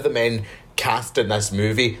that one of the men cast in this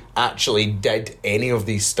movie actually did any of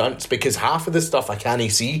these stunts, because half of the stuff I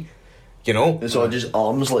can't see, you know. It's all just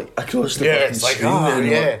arms like across the fucking it's like, screen,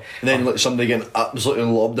 and then like somebody getting absolutely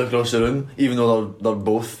lobbed across the room, even though they're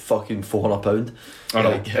both fucking £400. I know.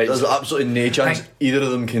 Like, there's absolutely no chance either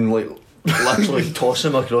of them can like literally toss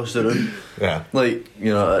him across the room. Yeah, like,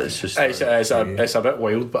 you know, it's just it's a bit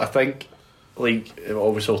wild, but I think, like,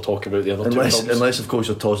 obviously we'll talk about the other two films. Unless of course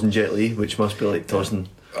you're tossing Jet Li, which must be like tossing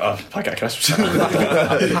a packet of crisps.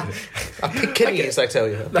 a Pekingese, I tell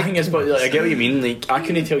you. The thing is, but like, I get what you mean. Like, I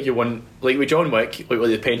couldn't tell you one. Like with John Wick, like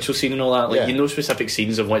with the pencil scene and all that. Like, you know specific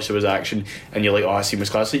scenes of which there was action, and you're like, oh, that scene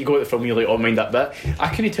was class. Like, you go to the film, and you're like, oh, mind that bit. I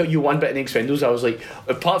couldn't tell you one bit in Expendables. I was like,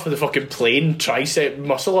 apart from the fucking plane tricep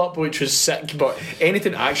muscle up, which was sick, but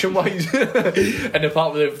anything action wise, and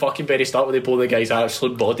apart from the fucking very start where they blow the guy's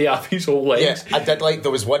absolute body off his whole legs. Yeah, I did like.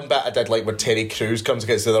 There was one bit I did like where Terry Crews comes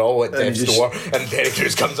against, so they're all at death's door, and Terry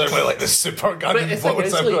Crews comes in with like the super gun But and it's like, blows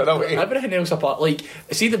it's everyone like, away. everything else apart, like,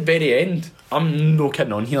 see the very end, I'm no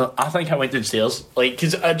kidding on here, I think I went downstairs, like,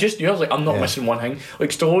 because I just knew, I was like, I'm not missing one thing. Like,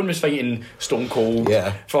 Stallone was fighting Stone Cold,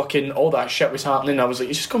 fucking all that shit was happening, I was like,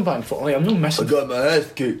 he's just come back and fought, like, I'm not missing. I got my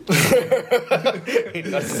ass kicked. He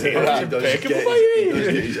does say that. Did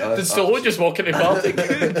Stallone just walk into the party?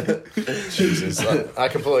 Jesus, I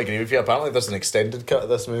completely agree with you. Apparently there's an extended cut of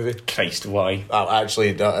this movie. Christ, why?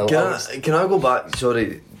 Actually, Can I go back,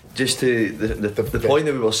 sorry, just to the point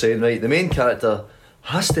that we were saying, right? The main character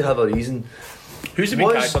has to have a reason. Who's the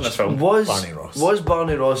main character in this film? Barney Ross. Was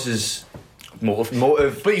Barney Ross's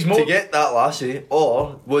motive but he's to get that lassie,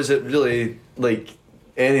 or was it really like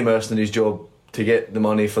any mercenary's job to get the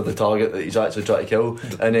money for the target that he's actually trying to kill,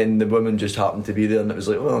 and then the woman just happened to be there, and it was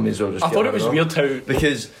like, well, I may as well just. I thought it was weird how,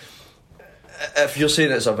 because if you're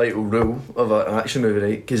saying it's a vital rule of an action movie,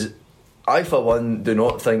 right? Because I, for one, do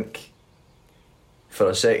not think for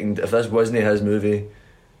a second if this wasn't his movie,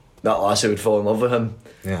 that lassie would fall in love with him.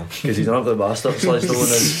 Yeah. Because he's an ugly bastard, Sly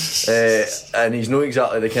Stallone is. And he's not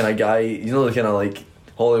exactly the kind of guy, he's not the kind of like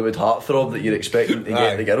Hollywood heartthrob that you're expecting to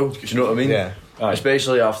get the girl. Do you know what I mean? Yeah.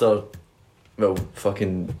 Especially after, well,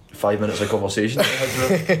 fucking 5 minutes of conversation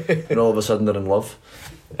and all of a sudden they're in love.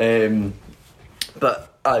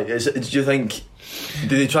 But do you think?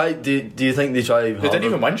 Do they try? Do you think they try? They didn't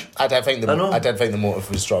even whinge. I did think the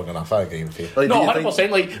motive was strong enough. I agree with you. Like, No,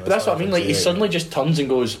 100%. Like, but that's what I mean. Like, he suddenly just turns and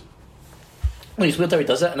goes. Like, it's weird how he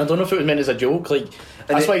does it, and I don't know if it was meant as a joke. Like,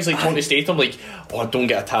 that's why he's like Tony Statham, like, oh, don't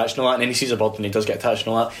get attached and all that. And then he sees a bird and he does get attached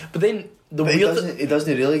and all that. But then he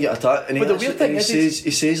doesn't really get attached. And but the weird thing he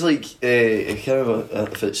says like, I can't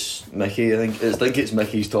remember if it's Mickey. I think it's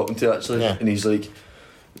Mickey he's talking to actually, and he's like.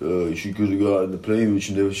 She could have got on the plane, but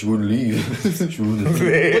she wouldn't leave. She wouldn't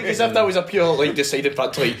leave. Like, as if that was a pure, like, decided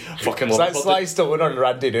fact to, like, fucking love. That's Sly Stallone on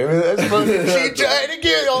Randy Newman. She tried to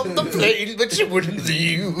get on the plane, but she wouldn't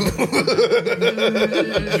leave.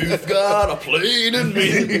 You've got a plane in me.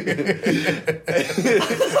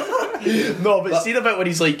 No, but see the bit when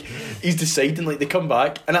he's like, he's deciding, like, they come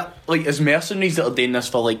back, and like, as mercenaries that are doing this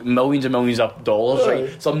for like millions and millions of dollars, right?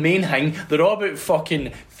 It's their main thing. They're all about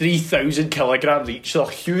fucking 3,000 kilograms each. They're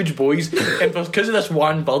huge boys, and because of this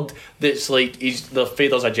one bird that's like, their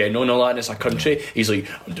father's a general and all that, and it's a country, he's like,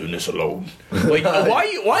 I'm doing this alone. Like,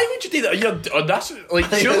 why would you do that? That's like,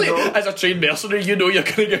 surely as a trained mercenary, you know you're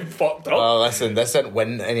gonna get fucked up. Well, listen, this didn't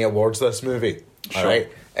win any awards, this movie. Sure.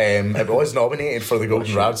 Alright. It was nominated for the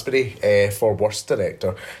Golden Raspberry for Worst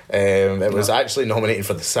Director. It was actually nominated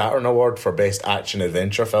for the Saturn Award for Best Action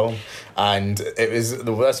Adventure Film, and it was,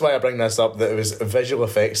 that's why I bring this up, that it was Visual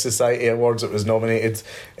Effects Society Awards. It was nominated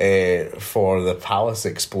for The Palace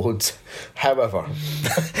Explodes. However,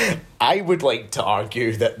 I would like to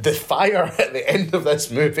argue that the fire at the end of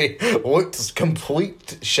this movie looked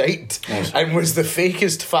complete shite and was the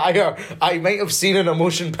fakest fire I might have seen in a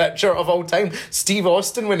motion picture of all time. Steve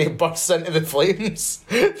Austin, when he bursts into the flames.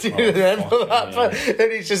 Do you remember that? Yeah.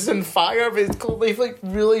 And he's just in fire, but it's clearly like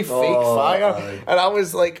really fake fire. And I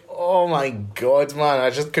was like, oh my god, man, I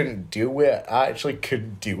just couldn't deal with it. I actually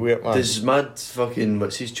couldn't deal with it, man. This mad fucking,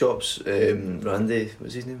 what's his chops? Randy,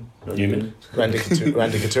 what's his name? Newman. Randy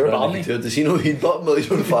Couture. Does he know he'd button while he's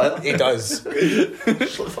on fire? He does.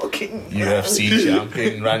 It's like fucking UFC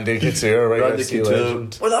champion Randy Couture, right? Randy Couture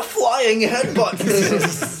with a flying headbutt.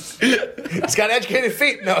 He's got educated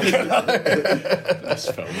feet. No.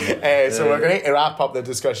 So we're going to wrap up the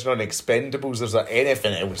discussion on Expendables. Is there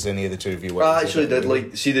anything else any of the two of you I actually did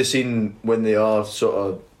like see the scene when they are sort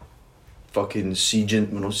of fucking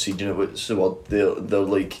sieging. Well, not sieging it. What's the word? They're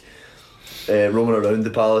like. Roaming around the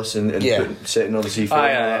palace and setting on the C4.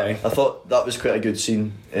 Aye. I thought that was quite a good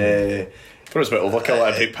scene. I thought it was a bit overkill.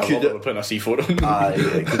 I hate power that we're putting a C4 on.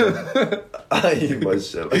 It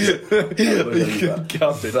was. But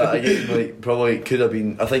again, like, probably could have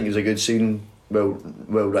been. I think it was a good scene, well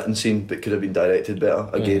written scene, but could have been directed better.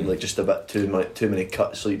 Again, like just a bit too many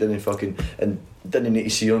cuts. So you didn't fucking didn't need to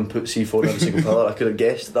see him put C4 in a single pillar. I could have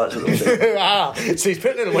guessed that's what they were saying. So he's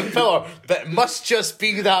putting in one pillar, but it must just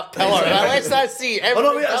be that pillar. Now let's not see every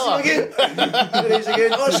pillar. I see him again. He's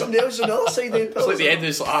again. Oh, somebody else on the other side. It's like the end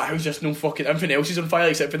is like, I was just no fucking, everything else is on fire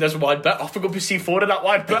except for this one bit. I forgot to C4 in that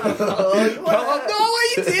one bit. No, what are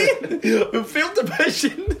you doing? We failed the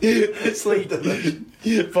mission. It's like,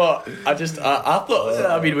 but I thought,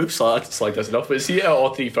 I mean, we've slagged this enough, but see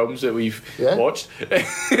all three films that we've watched.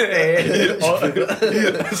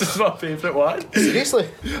 This is my favourite one. Seriously,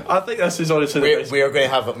 I think this is honestly the best. We are going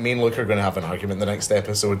to have, me and Luke are going to have an argument in the next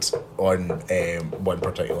episode on one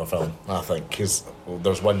particular film. I think because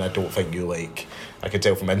there's one I don't think you like. I could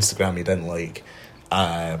tell from Instagram you didn't like.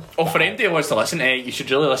 For anybody who wants to listen, you should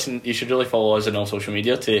really listen. You should really follow us on all social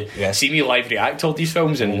media to see me live react to all these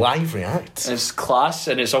films. And live react, it's class,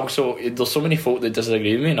 and it's also there's so many folk that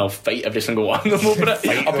disagree with me, and I'll fight every single one of them over it.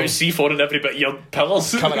 I'll put C4 in every bit of your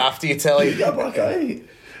pillars. Coming after you, Tilly. You got a black eye.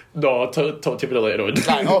 No, I'll talk to you about it later on.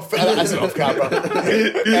 That's enough camera.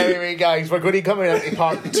 Anyway, guys, we're going to be coming into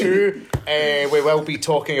part 2. We will be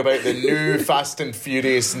talking about the new Fast and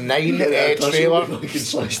Furious 9 trailer. We'll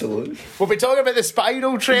be talking about the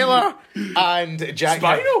Spinal trailer and Jack.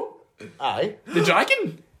 Spinal? Aye. The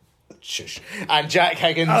dragon? Shush. And Jack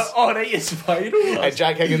Higgins. Right, it's Spinal. And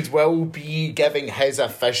Jack Higgins will be giving his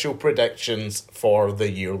official predictions for the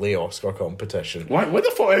yearly Oscar competition. What the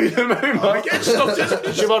fuck are you doing about my guess?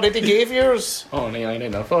 You've already gave yours. Oh, no, I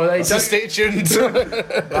know. Right, so stay tuned.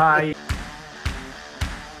 Bye.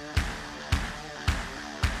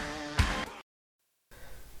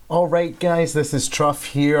 Alright guys, this is Truff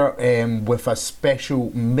here with a special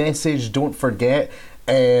message. Don't forget,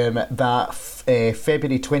 that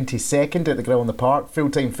February 22nd at the Grill in the Park,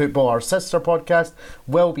 Full-Time Football, our sister podcast,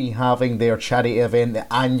 will be having their charity event,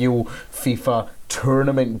 the annual FIFA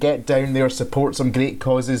tournament. Get down there, support some great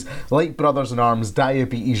causes like Brothers in Arms,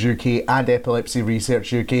 Diabetes UK and Epilepsy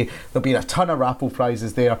Research UK. There'll be a ton of raffle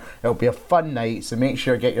prizes there. It'll be a fun night, so make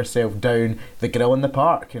sure you get yourself down the Grill in the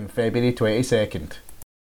Park on February 22nd.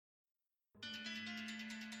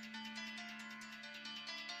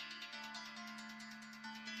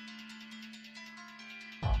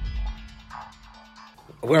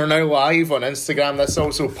 We're now live on Instagram. That's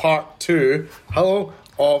also part 2. Hello.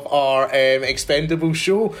 Of our Expendables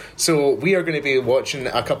show. So we are going to be watching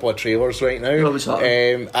a couple of trailers right now.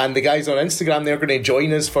 And the guys on Instagram, they're going to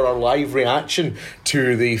join us for our live reaction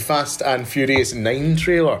to the Fast and Furious 9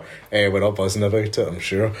 trailer. We're all buzzing about it, I'm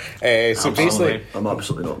sure. So basically, I'm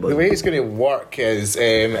absolutely not buzzing. The way it's going to work is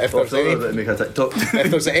if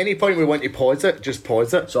there's any point we want to pause it, just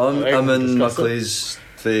pause it. So I'm in Maclai's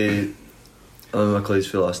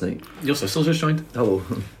for last night. Your sister's just joined. Hello.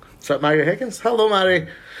 Is that Mary Higgins? Hello, Mary.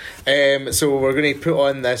 So we're going to put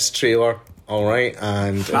on this trailer, alright?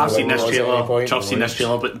 And I've seen this trailer. I've seen this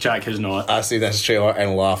trailer, but Jack has not. I've seen this trailer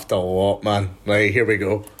and laughed a lot, man. Right, here we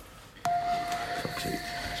go.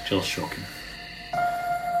 It's just shocking.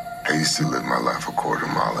 I used to live my life a quarter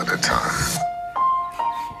mile at a time.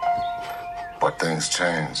 But things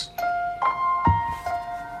changed.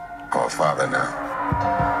 I'm a father now.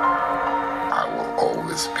 I will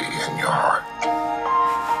always be in your heart.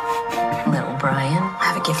 Little Brian, I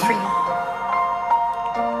have a gift for you.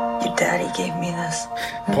 Your daddy gave me this.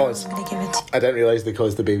 Pause. I'm gonna give it to you. I didn't realise they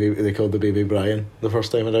called the baby Brian the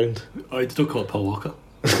first time around. I still call it Paul Walker.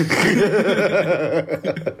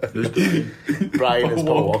 Who's Brian? Brian is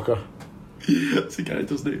Paul Walker. That's the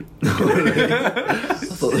character's name. I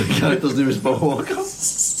thought the character's name was Paul Walker. To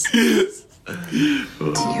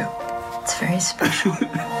you. It's very special.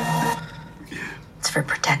 It's for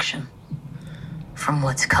protection from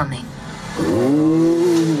what's coming.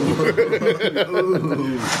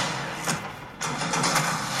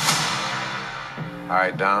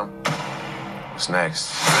 Alright, Dom. What's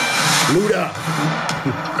next? Luda!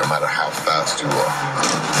 No matter how fast you are.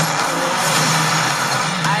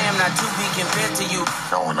 I am not to be compared to you.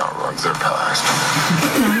 No one outruns their past.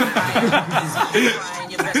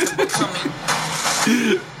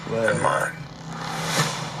 And mine.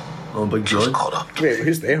 Oh, Big John. Caught up to Wait, me.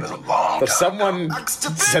 who's there? Been a long There's time. someone.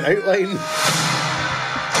 It's an outline.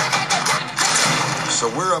 So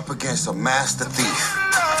we're up against a master thief,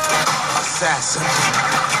 assassin,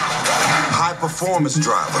 high performance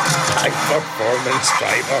driver. High performance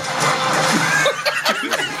driver.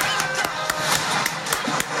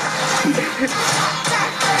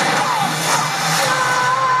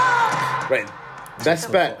 Right. This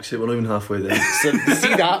bit. Shit, we're not even halfway there. So,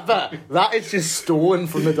 see that bit? That is just stolen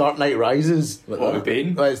from The Dark Knight Rises. What, with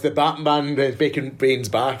Bane? It's the Batman baking Bane's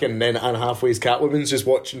back, and then Anne Hathaway's Catwoman's just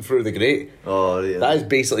watching through the grate. Oh, yeah. That is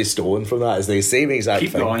basically stolen from that. It's the same exact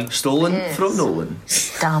Keep thing. going. Stolen from Nolan.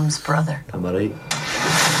 Dom's brother. Am I right?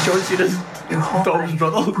 John Cena's Your whole Dom's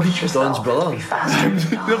brother. push yourself Don's brother. to be faster than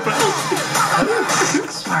Dom.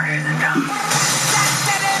 Smarter than Dom.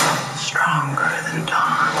 Stronger than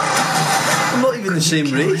Dom. I'm not even the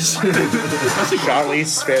same race.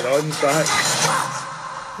 Charlie's Theron's back.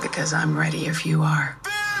 Because I'm ready if you are.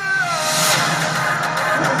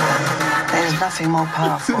 There's nothing more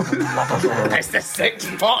powerful than the love of man. It's the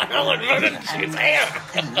sixth part of Helen Mirren. She's here.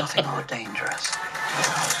 And nothing more dangerous.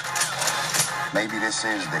 Maybe this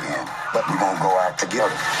is the end, but we won't go out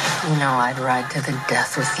together. You know I'd ride to the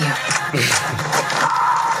death with you.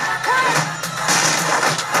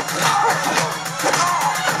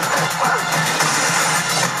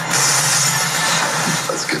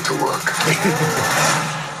 Let's get to work.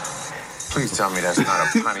 Please tell me that's not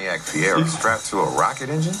a Pontiac Fiero strapped to a rocket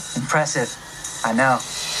engine? Impressive. I know.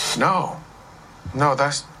 No,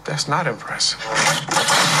 that's not impressive.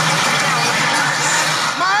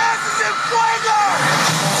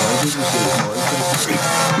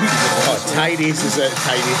 Oh, Tyrese is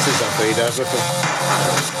afraid of everything.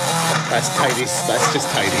 That's Tyrese. That's just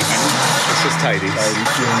Tyrese. It's just Tyrese.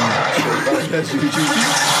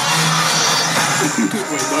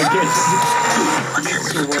 I came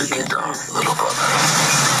here to take you down, little brother.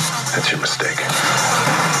 That's your mistake.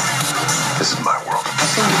 This is my world.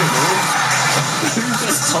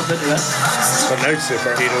 So now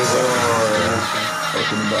superheroes are...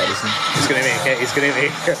 Fucking embarrassing. He's gonna make it. He's gonna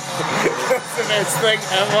make it. That's the best thing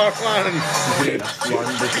ever, man.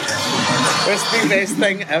 That's the best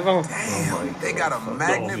thing ever. Damn, they got a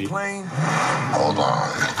magnet plane? Hold on.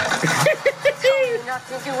 You're not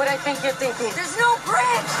thinking what I think you're thinking. There's no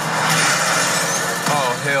bridge!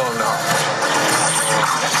 Oh, hell no.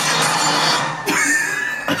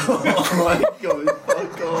 Oh my god,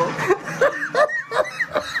 fuck off.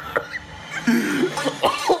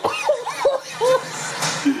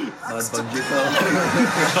 Mad bungee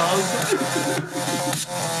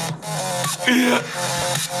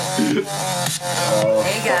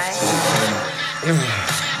Hey, guys.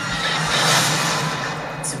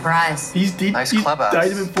 Surprise. He's deep. Nice He's clubhouse.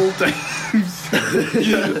 died him 4 times.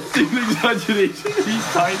 It's an exaggeration.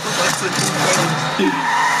 He's died for this.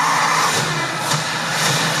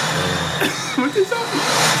 What is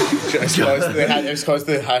that? It was caused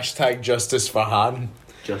the hashtag Justice for Han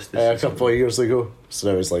Justice. a couple of years ago.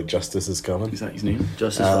 So now it's like Justice is coming. Is that his name?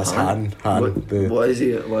 Justice It's for Han. Han. Why is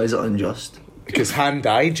it unjust? Because Han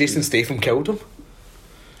died, Jason Statham killed him.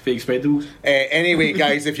 Fake Expendables. Anyway,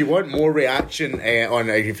 guys, if you want more reaction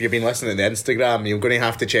if you've been listening to the Instagram, you're going to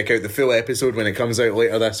have to check out the full episode when it comes out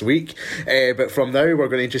later this week. But from now, we're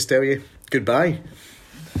going to just tell you goodbye.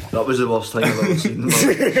 That was the worst thing I've ever seen.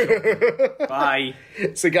 Bye.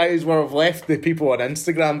 So, guys, we've left the people on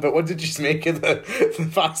Instagram, but what did you make of the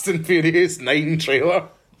Fast and Furious 9 trailer?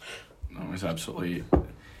 That was absolutely...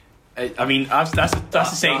 I mean, that's the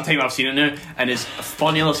second time I've seen it now, and it's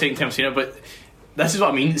funny the second time I've seen it, but this is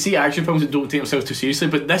what I mean. See, action films that don't take themselves too seriously,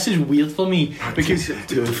 but this is weird for me because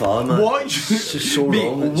Too far, man. watch It's just so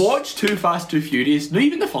wrong. watch Too Fast, Too Furious. Not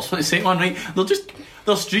even the first one, the second one, right?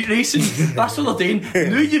 They're street racing. That's what they're doing.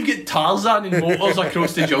 Now you've got Tarzan and motors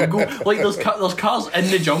across the jungle. Like there's cars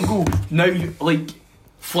in the jungle now, like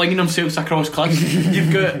flinging themselves across cliffs.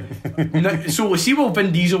 You've got so see while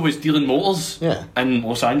Vin Diesel was dealing motors in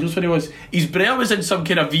Los Angeles where he was, his brother was in some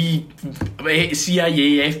kind of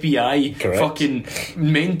CIA, FBI Correct. fucking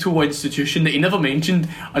mental institution that he never mentioned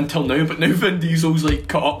until now, but now Vin Diesel's like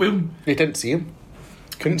caught up with him. You didn't see him?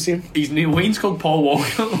 Couldn't see him? His name Wayne's called Paul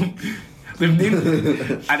Walker. They've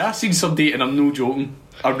named and I've seen some date and I'm no joking,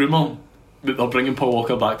 a rumour that they're bringing Paul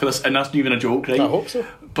Walker back for this, and that's not even a joke, right? I hope so.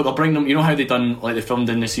 But they'll bring them. You know how they done, like they filmed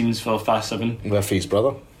in the scenes for Fast 7. With his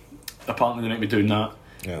brother. Apparently they might be doing that.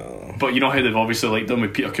 Oh. But you know how they've obviously like done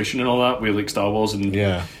with Peter Cushing and all that, with like Star Wars and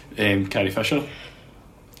Carrie Fisher.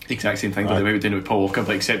 The exact same thing, but they might be doing it with Paul Walker,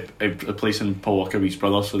 but except replacing Paul Walker with his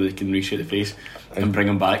brother so they can reshape the face and bring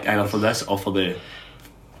him back either for this or for the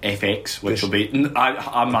FX, which will be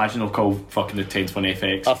I imagine they'll call fucking the 10th one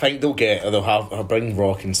FX. I think they'll bring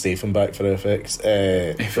Rock and Statham back for FX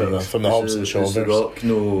from the Hobbs and Shaw. The Rock,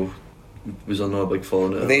 was there not a big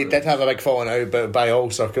falling out? They did have a big falling out, but by all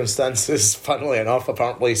circumstances, funnily enough,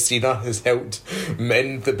 apparently Cena has helped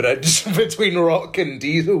mend the bridge between Rock and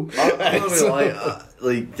Diesel. I'm not gonna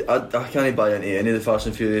lie, I can't buy into any of the Fast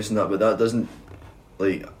and Furious and that, but that doesn't,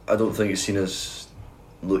 I don't think Cena's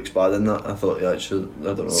looks bad in that. I thought he actually,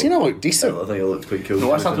 I don't know. Cena looked decent. I think it looked quite cool.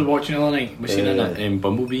 No, I started watching it the other night. We seen it in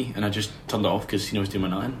Bumblebee, and I just turned it off because Cena was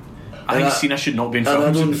doing nothing. I think Cena should not be in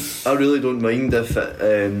films. I really don't mind if it.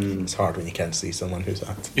 It's hard when you can't see someone who's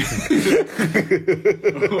acting. If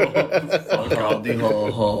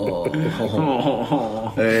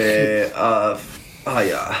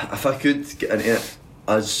I could get into it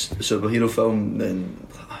as a superhero film, then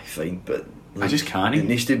fine. But I just can't. It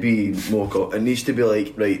needs to be more. It needs to be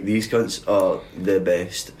like, right, these cunts are the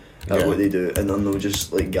best at what they do, and they're not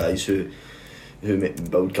just like guys who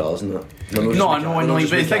build cars and that. No, I know. But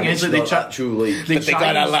the thing is, that they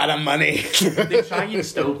got a lot of money. They try and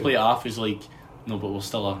still play it off as like, no, but we're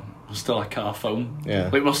still a car film. Yeah.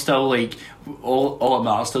 Like we're still like all it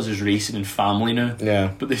matters to us is racing and family now.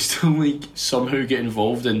 Yeah. But they still like somehow get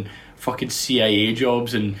involved in fucking CIA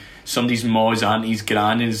jobs, and somebody's ma's auntie's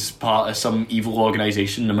gran is part of some evil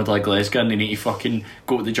organisation in the middle of Glasgow, and they need to fucking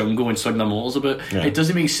go to the jungle and swing their motors about. Yeah. It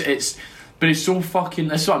doesn't make sense. But it's so fucking...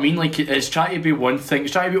 That's what I mean. Like, it's trying to be one thing.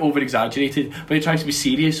 It's trying to be over-exaggerated, but it tries to be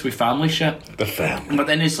serious with family shit. The family. But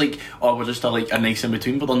then it's like, oh, we're just a nice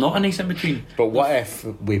in-between. But they're not a nice in-between. But what if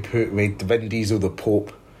we made Vin Diesel the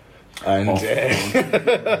Pope? And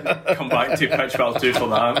come back to Pitchfork 2 for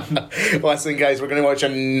that. Listen, guys, we're going to watch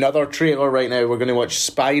another trailer right now. We're going to watch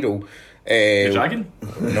Spiral. The dragon?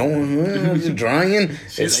 No, the dragon.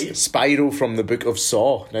 It's right. Spiral from the Book of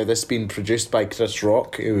Saw. Now, this has been produced by Chris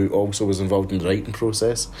Rock, who also was involved in the writing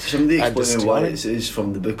process. Somebody explain me why it is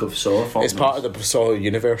from the Book of Saw. It's part of the Saw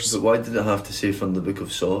universe. But why did it have to say from the Book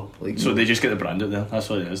of Saw? So they just get the brand out there. That's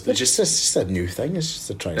what it is. It's just a new thing. It's just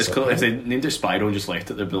a try. It's cool. If they named it Spiral and just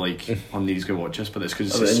left it, they'd be like, "I'm needs to go watch this." But it's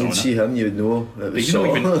because it's Saw. You'd see him, you'd know it was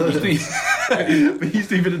Saw. But he's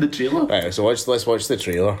not even in the trailer. Right, so let's watch the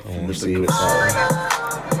trailer and we'll see what's happening.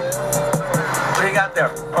 What do you got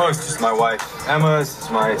there? Oh, it's just my wife Emma. This is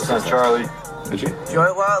my son Charlie. Did you? Enjoy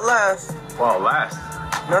it while it lasts. While it lasts.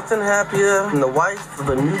 Nothing happier than the wife of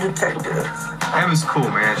a new detective. Em's cool,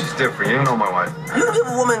 man. She's different. You don't know my wife. You give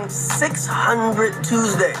a woman 600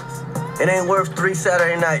 Tuesdays. It ain't worth 3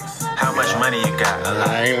 Saturday nights. How much money you got?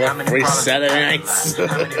 How many Free problems Saturday you nights. got?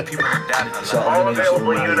 How many people have doubted you? All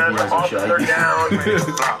available units, officer down.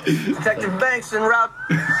 Detective Banks en route.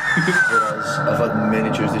 I've had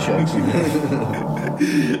many Tuesday shags.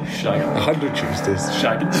 Shagging. 100 Tuesdays.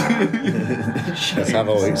 Shagging. Let's have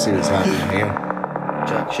a look, see what's happening here.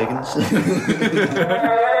 Jack Shiggins.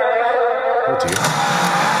 Oh dear.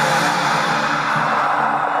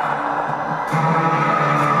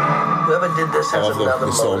 Whoever did this I has love another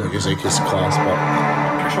the song motive. music is class, but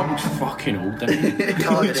Chris Rock looks fucking old, doesn't he?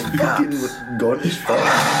 Targeting cops. Gone as fuck.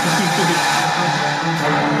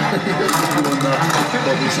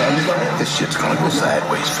 Bobby Sands like This shit's gonna go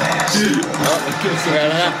sideways fast.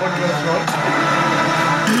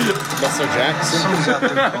 Mr. Jackson. Someone's out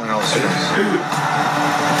there pulling all the strings.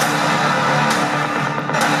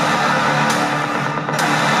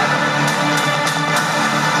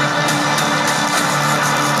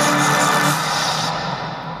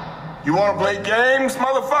 You wanna play games,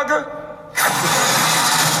 motherfucker?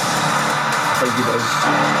 think he does. I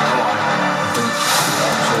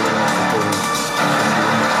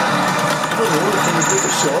don't know, can you take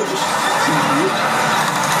a shot? Just seems weird.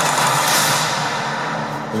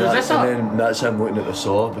 So is this And then that's him looking at the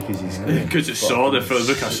saw because he's because it's Saw, for the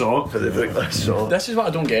book I saw. for the book I saw. This is what I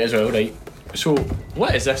don't get as well, right? So,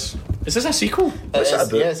 what is this? Is this a sequel?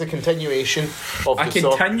 It's a continuation of A the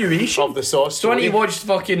Saw. continuation? Of the Saw So I story. need to watch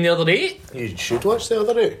fucking the other day? You should watch the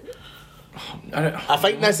other day. I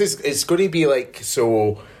think this is it's going to be like,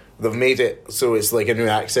 so they've made it so it's like a new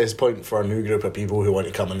access point for a new group of people who want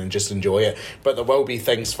to come in and just enjoy it. But there will be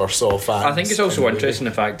things for Saw fans. I think it's also in the interesting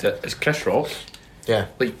the fact that it's Chris Rock. Yeah.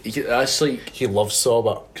 Like, that's like... He loves Saw,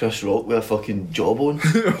 but... Chris Rock with a fucking jawbone.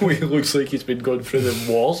 He looks like he's been going through the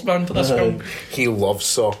walls, man, for this film. He loves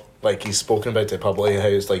Saw. Like, he's spoken about it publicly, how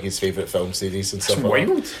it's like his favourite film series and stuff It's like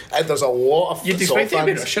wild. that. And there's a lot of You'd Saw expect it to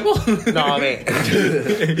be a fans. shiver. No, mate.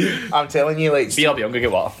 I'm telling you, like... BRB, I'm going to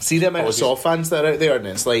get water. See the amount of Saw fans that are out there, and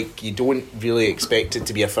it's like you don't really expect it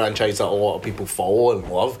to be a franchise that a lot of people follow and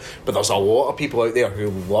love, but there's a lot of people out there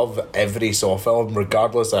who love every Saw film,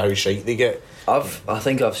 regardless of how shite they get. I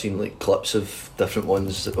think I've seen like clips of different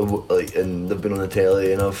ones, like, and they've been on the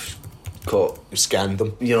telly, and I've scanned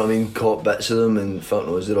them. You know what I mean? Caught bits of them, and fuck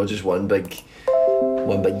knows, they're all just one big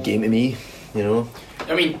game to me. You know.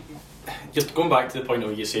 I mean, just going back to the point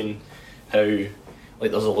of you saying how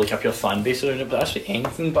like there's like a pure fan base around it, but that's like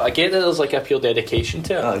anything. But I get that there's like a pure dedication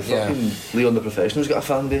to it. Aye, fucking Leon the Professional's got a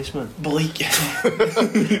fan base, man. But like,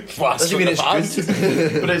 doesn't mean it's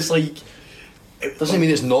good. But it's like. It doesn't mean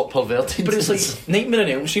it's not perverted. But it's like Nightmare on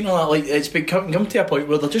Elm Street and all that. Like, it's become come to a point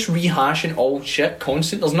where they're just rehashing old shit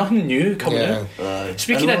constant. There's nothing new coming out.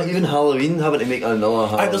 Speaking of even Halloween, having to make another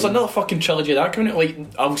Halloween. There's another fucking trilogy of that coming out. Like,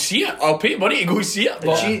 I'll see it. I'll pay money to go see it.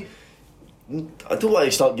 But I don't want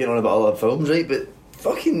to start getting on about other films, right? But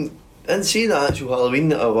fucking, and seeing the actual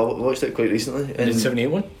Halloween, I watched it quite recently. the 78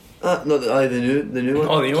 one. No, the new one.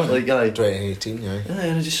 Oh, the new one. Like, aye, 2018, yeah. Aye,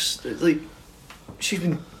 and I just like she's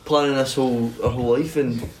been planning this her whole life,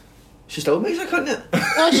 and she still makes a cunt it.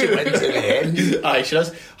 She went to the end. Aye, she does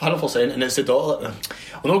 100%, and it's the daughter.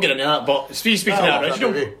 We'll not get into that, but speaking of the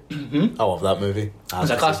original, I love that movie. It's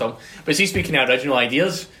a class film. But see, speaking of original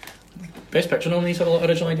ideas, Best Picture nominees have a lot of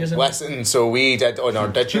original ideas in it. Listen, so we did on our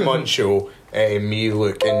Digimon show, me,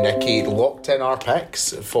 Luke, and Nikki locked in our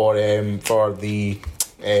picks for the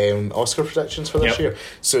Oscar predictions for this year.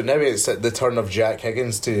 So now it's at the turn of Jack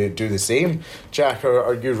Higgins to do the same. Jack,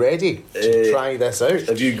 are you ready to try this out?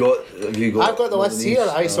 Have you got? I've got the list here.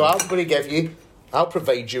 So I'm going to give you. I'll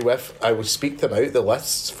provide you with. I will speak them out, the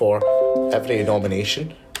lists for every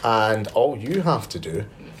nomination, and all you have to do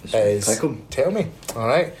is tell me. All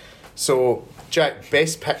right. So Jack,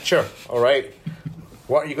 Best Picture. All right.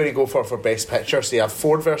 What are you going to go for Best Picture? So you have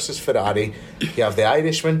Ford versus Ferrari. You have The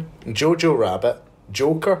Irishman, Jojo Rabbit,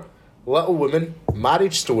 Joker, Little Women,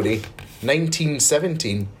 Marriage Story,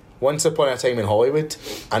 1917, Once Upon a Time in Hollywood,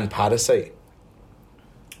 and Parasite.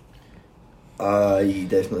 I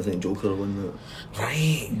definitely think Joker will win that.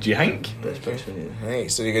 Right. Do you think? Best Picture, yeah. Right.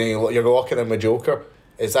 So you're locking in with Joker.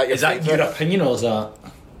 Is that your? Is that favourite? your opinion, or is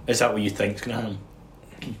that what you think's going to happen?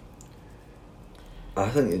 I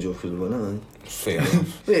think the Joker will win it. Aye. Fair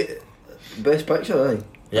enough. Wait, Best Picture, aye.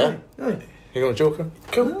 Yeah. Aye. You going Joker?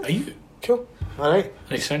 Cool. Are you? Cool. All right.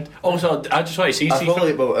 Makes sense. Also, I just want to see.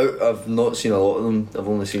 I've not seen a lot of them. I've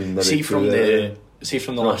only seen maybe from the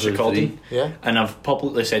last recording. Yeah. And I've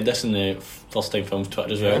publicly said this in the First Time Films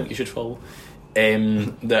Twitter as well. You should follow.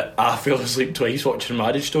 that I fell asleep twice watching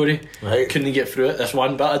Marriage Story. Right. Couldn't get through it. This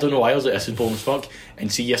one bit, I don't know why, I was like, this is boring as fuck.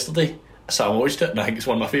 And see, yesterday I sat and watched it, and I think it's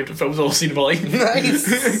one of my favourite films I've ever seen in my life.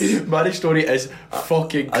 Nice. Marriage Story is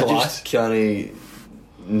fucking class. I just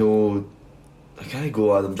can't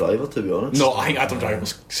go Adam Driver, to be honest. No, I think Adam Driver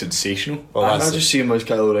was sensational. Well, I just see him as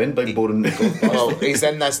Kylo Ren, big boring. Well, he's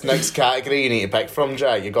in this next category you need to pick from,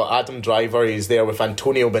 Jack. You got Adam Driver, he's there with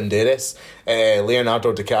Antonio Banderas,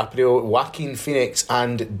 Leonardo DiCaprio, Joaquin Phoenix,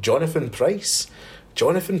 and Jonathan Pryce.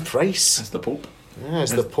 Jonathan Pryce. That's the Pope. Yeah,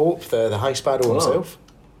 it's the Pope, the High Sparrow himself.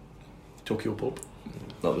 Tokyo Pope.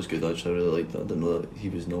 That was good, actually. I really liked that. I didn't know that he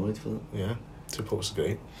was nominated for that. Yeah, Two Popes are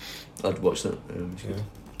great. I'd watched it.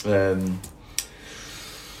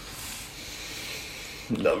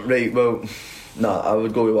 Right, well, I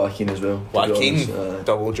would go with Joaquin as well. Joaquin,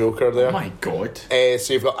 double Joker there. Oh my god.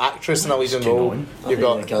 So you've got actress in a leading role. You've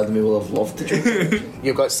got the Academy will have loved the Joker.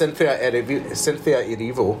 You've got Cynthia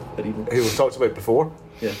Erivo, who we've talked about before.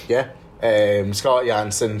 Yeah. Scarlett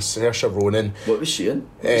Johansson, Saoirse Ronan. What was she in?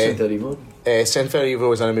 Cynthia Erivo? Cynthia Erivo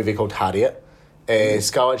was in a movie called Harriet.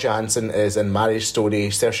 Scarlett Johansson is in Marriage Story,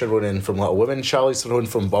 Saoirse Ronan from Little Women, Charlize Theron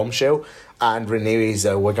from Bombshell, and Renee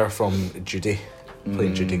Zellweger from Judy,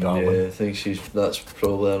 playing Judy Garland. Yeah, I think that's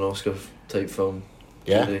probably an Oscar type film.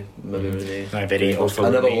 Yeah. Judy, maybe Renee. I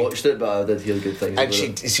never watched it, but I did hear good things. And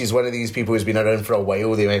she's one of these people who's been around for a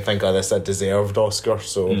while. They might think, this is a deserved Oscar,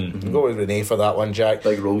 so go with Renee for that one, Jack.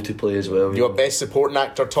 Big role to play as well. You got Best Supporting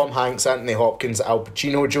Actor, Tom Hanks, Anthony Hopkins, Al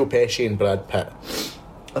Pacino, Joe Pesci, and Brad Pitt.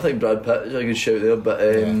 I think Brad Pitt is a good shout there, but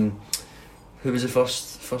who was the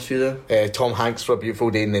first few there? Tom Hanks for A Beautiful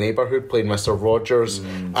Day in the Neighbourhood, playing Mr. Rogers.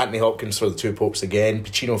 Anthony Hopkins for The Two Popes again.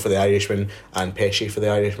 Pacino for The Irishman, and Pesci for The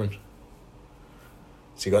Irishman.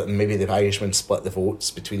 So you got maybe The Irishman split the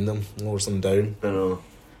votes between them, lowers them down. I know.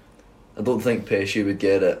 I don't think Pesci would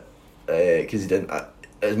get it because he didn't.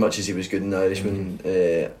 As much as he was good in The Irishman,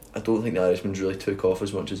 I don't think The Irishman's really took off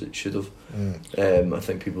as much as it should have. I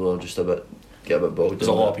think people are just get a bit bogged. There's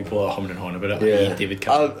a lot of people that are humming and hawing about it. Yeah, David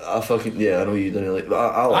Cameron. I know you didn't like.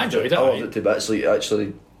 I enjoyed it. I loved it to bits. Like,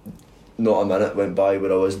 actually, not a minute went by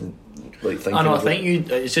where I wasn't like thinking. I know. I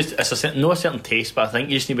think it's no a certain taste, but I think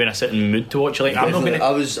you just need to be in a certain mood to watch it. Like I'm not gonna.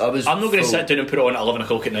 I was. I'm not gonna sit down and put it on at 11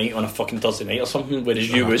 o'clock at night on a fucking Thursday night or something.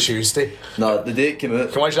 Whereas you would Tuesday. No, the day it came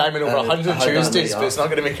out. Can watch Diamond over 100 Tuesdays, but it's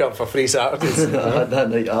not going to make up for 3 Saturdays. I had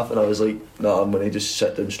that night off, and I was like, I'm going to just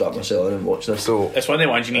sit down, strap myself in, and watch this. So it's one of the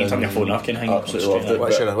ones you need to turn your phone off. Absolutely loved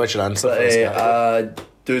it. What's your answer? I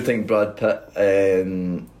do think Brad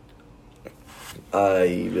Pitt. I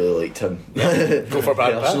really liked him. Go for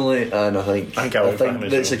Brad Pitt. Personally, and I think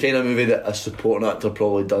it's the kind of movie that a supporting actor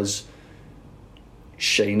probably does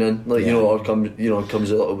shine in, or comes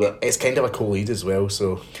a little bit. It's kind of a co-lead as well,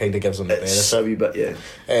 so kind of gives them the benefit. A wee bit, yeah.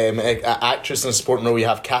 Actress in a supporting role, you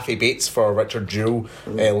have Kathy Bates for Richard Jewell,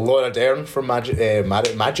 Laura Dern for Marriage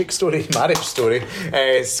Story,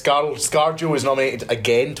 ScarJo was nominated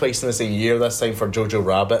again twice in the same year, this time for Jojo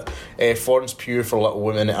Rabbit, Florence Pugh for Little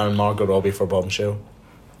Women, and Margot Robbie for Bombshell.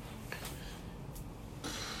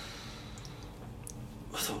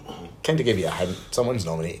 Kind of give you a hint. Someone's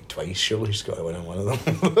nominated twice. Surely she's got to win on one of them.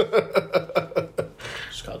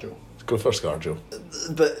 ScarJo. Go for ScarJo.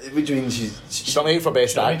 But what do you mean she's nominated for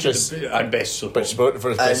Best Actress and Best Supporting?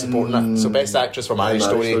 For Best Supporting. So Best Actress for Marriage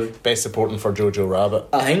Story, Best Supporting for Jojo Rabbit.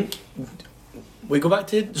 I think we go back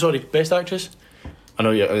to Best Actress. I know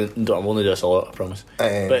I'm only doing this a lot, I promise.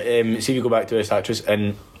 But see if you go back to Best Actress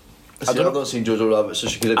and. I've not seen Jojo Rabbit, so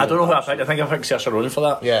she could. I don't know who I picked. I think I picked Saoirse Ronan for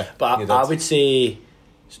that. Yeah, but I would say.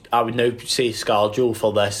 I would now say ScarJo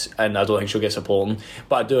for this, and I don't think she'll get supporting.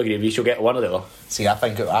 But I do agree with you, she'll get one or the other. See, I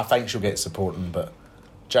think she'll get supporting, but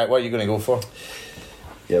Jack, what are you going to go for?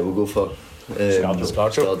 Yeah, we'll go for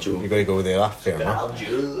ScarJo. You're going to go with the other. Fair enough.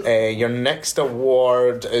 Your next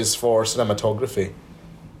award is for cinematography: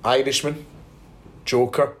 Irishman,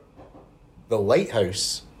 Joker, The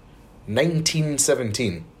Lighthouse,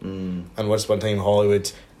 1917, and Once Upon a Time in Hollywood.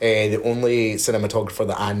 The only cinematographer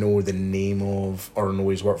that I know the name of or know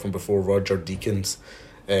he's worked from before, Roger Deakins,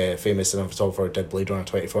 famous cinematographer who did Blade Runner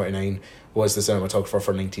 2049, was the cinematographer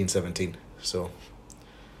for 1917. So,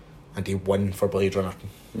 and he won for Blade Runner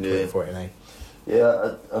 2049.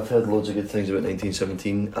 Yeah, I've heard loads of good things about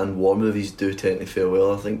 1917, and war movies do tend to fare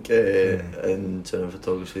well, I think, in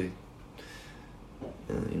cinematography.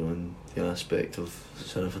 In the aspect of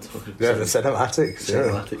cinematography. Yeah, the cinematics.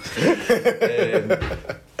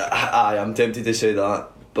 I'm tempted to say that,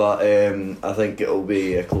 but I think it'll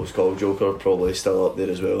be a close call. Joker probably still up there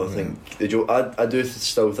as well. I think I do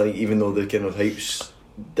still think, even though the kind of hype's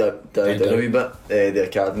dip down a wee bit, the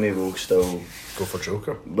Academy will still go for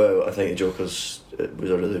Joker. Well, I think the Joker's was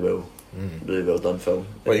a really well done film.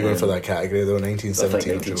 What are you going for that category though? 1917.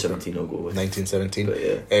 I think 1917 I'll go with. 1917. But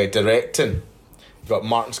yeah. Directing, you've got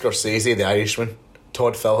Martin Scorsese, The Irishman,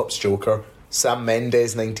 Todd Phillips, Joker, Sam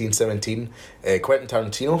Mendes, 1917, Quentin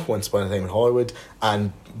Tarantino, Once Upon a Time in Hollywood,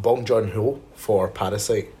 and Bong Joon-ho for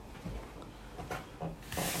Parasite.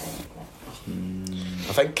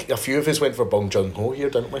 I think a few of us went for Bong Joon-ho here,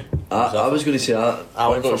 didn't we? I was going to say that. I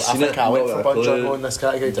went for Bong Joon-ho in this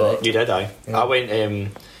category. You did, aye. Yeah. I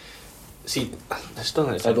went. See, I still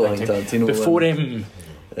don't I don't think Tarantino before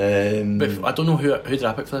I don't know who did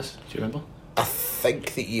I pick for this. Do you remember? I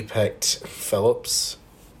think that you picked Phillips.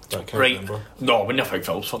 I can't remember. No, I wouldn't have picked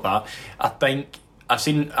Phillips for that. I think I've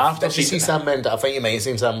seen after. Did you see Sam Mendes? I think you might have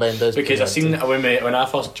seen Sam Mendes because I seen when I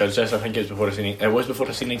first judged this. I think it was before I seen it. It was before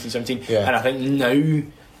I seen 1917. Yeah. And I think now,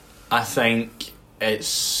 I think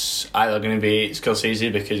it's either going to be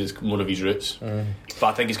Scorsese because it's more of his roots. But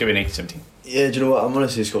I think it's going to be 1917. Yeah, do you know what? I'm going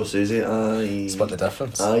to say Scorsese. Split the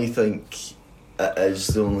difference. I think it is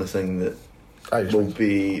the only thing that will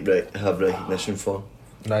be have recognition for.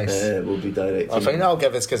 Nice. Will be directed. I think that'll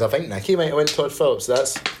give us, because I think Nicky might have went Todd Phillips.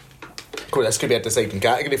 That's cool. This could be a deciding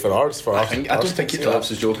category for ours. I don't think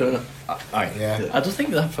Phillips is Joker in it. Aye. Yeah. I don't think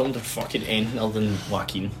that film did fucking anything other than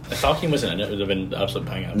Joaquin. If Joaquin wasn't in it, it would have been absolute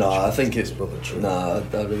bang average. No, I think it's probably true. Nah,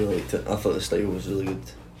 I really liked it. I thought the style was really good.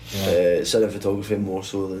 Yeah. Cinematography more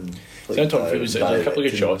so than. Cinematography was a couple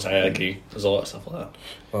of good shots. I agree. There's a lot of stuff like that.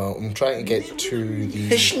 Well, I'm trying to get to the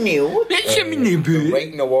the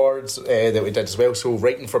writing awards that we did as well. So,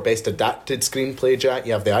 writing for best adapted screenplay, Jack,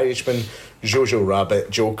 you have The Irishman, Jojo Rabbit,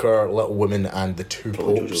 Joker, Little Women, and The Two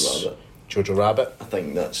Popes. Jojo Rabbit. I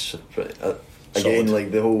think that's pretty, again,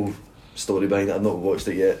 like the whole story behind it. I've not watched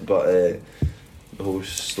it yet, but the whole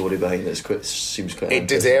story behind it seems quite. It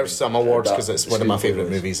deserves some awards because it's one of my favourite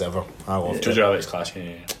movies ever. I love it. Jojo Rabbit's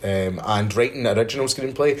classic. And writing original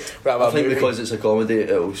screenplay. I think because it's a comedy,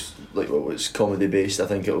 it'll it's comedy based. I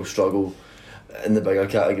think it'll struggle in the bigger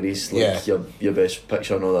categories, like your best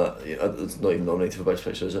picture and all that. It's not even nominated for best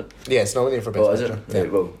picture, is it? Yeah, it's nominated for best picture. Is it? Yeah.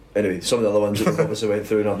 Right, well, anyway, some of the other ones that we've obviously went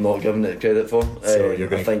through and I've not given it credit for. So you're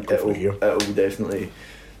going I think to go for here. It'll definitely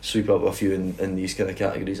sweep up a few in these kind of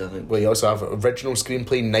categories, I think. Well, you also have original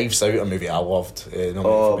screenplay, Knives Out, a movie I loved. By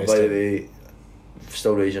the way,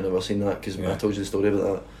 still raging, I've never seen that because I told you the story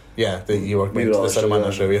about that. Yeah, you were going to the cinema in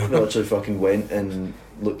Australia. We actually fucking went and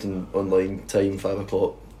looked online, time 5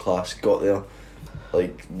 o'clock, class, got there.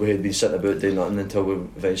 Like, we had been sitting about doing nothing until we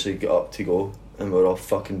eventually got up to go, and we were all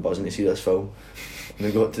fucking buzzing to see this film. And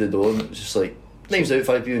we got to the door and it was just like, Knives Out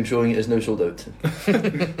 5pm showing, it is now sold out.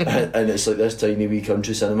 and it's like this tiny wee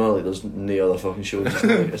country cinema, like there's no other fucking shows.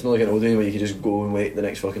 It's not like an old one where you can just go and wait the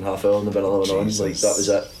next fucking half hour and there'll be another one on. Like, that was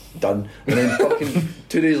it, done. And then fucking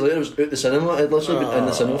 2 days later, I was out the cinema. I'd literally been in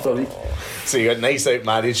the cinema for a week. So you got Knives Out,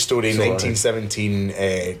 Marriage Story, 1917,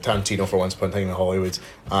 Tarantino for Once Upon a Time in Hollywood,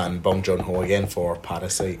 and Bong Joon-ho again for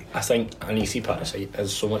Parasite. I think I need to see Parasite.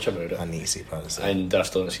 There's so much about it. I need to see Parasite. And I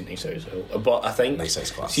still haven't seen Knives Out as well. But I think Knives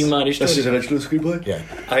Out's class. See Marriage Story. This is original screenplay? Yeah.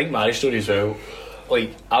 I think Marriage Story as well.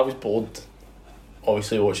 Like, I was bored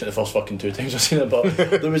obviously watching it the first fucking 2 times I've seen it, but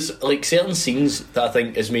there was like certain scenes that I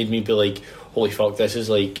think has made me be like, holy fuck, this is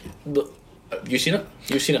like. Have you seen it?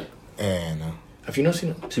 You've seen it? No. Have you not seen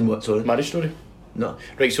it? Seen what, sorry? Marriage Story? No.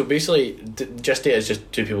 Right, so basically, just it is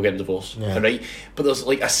just two people getting divorced, right? But there's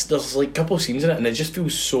like a couple of scenes in it, and it just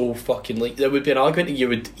feels so fucking like there would be an argument that you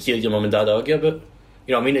would hear your mum and dad argue about.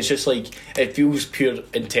 You know what I mean? It's just like it feels pure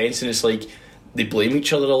intense, and it's like they blame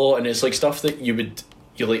each other a lot, and it's like stuff that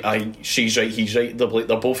you're like, she's right, he's right. They're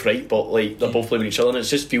both right, but like they're both blaming each other, and it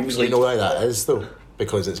just feels like. You know why that is though?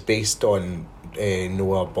 Because it's based on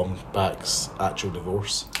Noah Baumbach's actual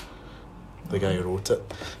divorce. The guy who wrote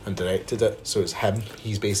it and directed it, so it's him.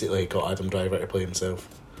 He's basically got Adam Driver to play himself.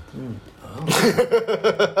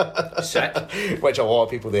 Sick. Which a lot of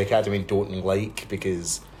people in the Academy don't like,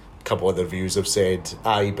 because a couple of the reviews have said,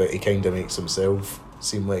 aye, but he kind of makes himself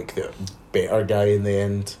seem like the better guy in the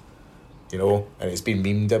end. You know, and it's been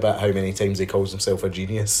memed about how many times he calls himself a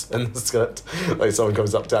genius in the script. Like someone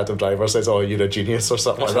comes up to Adam Driver and says, "Oh, you're a genius" or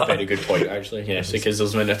something. That's like that. a very good point, actually. Yes, because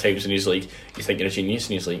there's many times when he's like, "You think you're a genius?"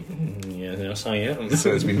 and he's like, "Yeah, yes, I am."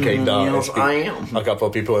 So it's been kind of. Yes, I am. A couple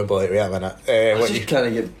of people and be like, "Wait a minute." I just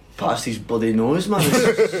can't get past his bloody nose, man.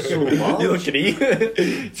 It's so bad. You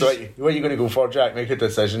agree? So what are you going to go for, Jack? Make a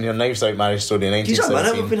decision. Your Knives Out, Marriage Story,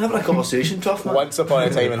 1917. We've been having a conversation, tough man. Once Upon a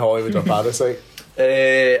Time in Hollywood or Parasite?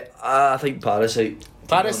 I think Parasite.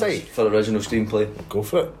 Parasite for original screenplay. Go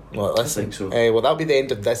for it. Well, listen. I think so. Well, that'll be the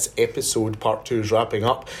end of this episode. Part 2 is wrapping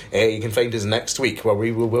up. You can find us next week where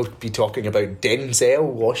we will be talking about Denzel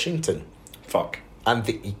Washington. Fuck. And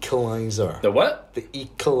The Equalizer. The what? The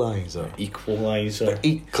Equalizer. Equalizer. The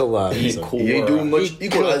Equalizer. You ain't doing much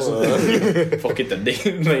equalising. Fucking didn't they,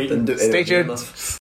 mate? Stay tuned.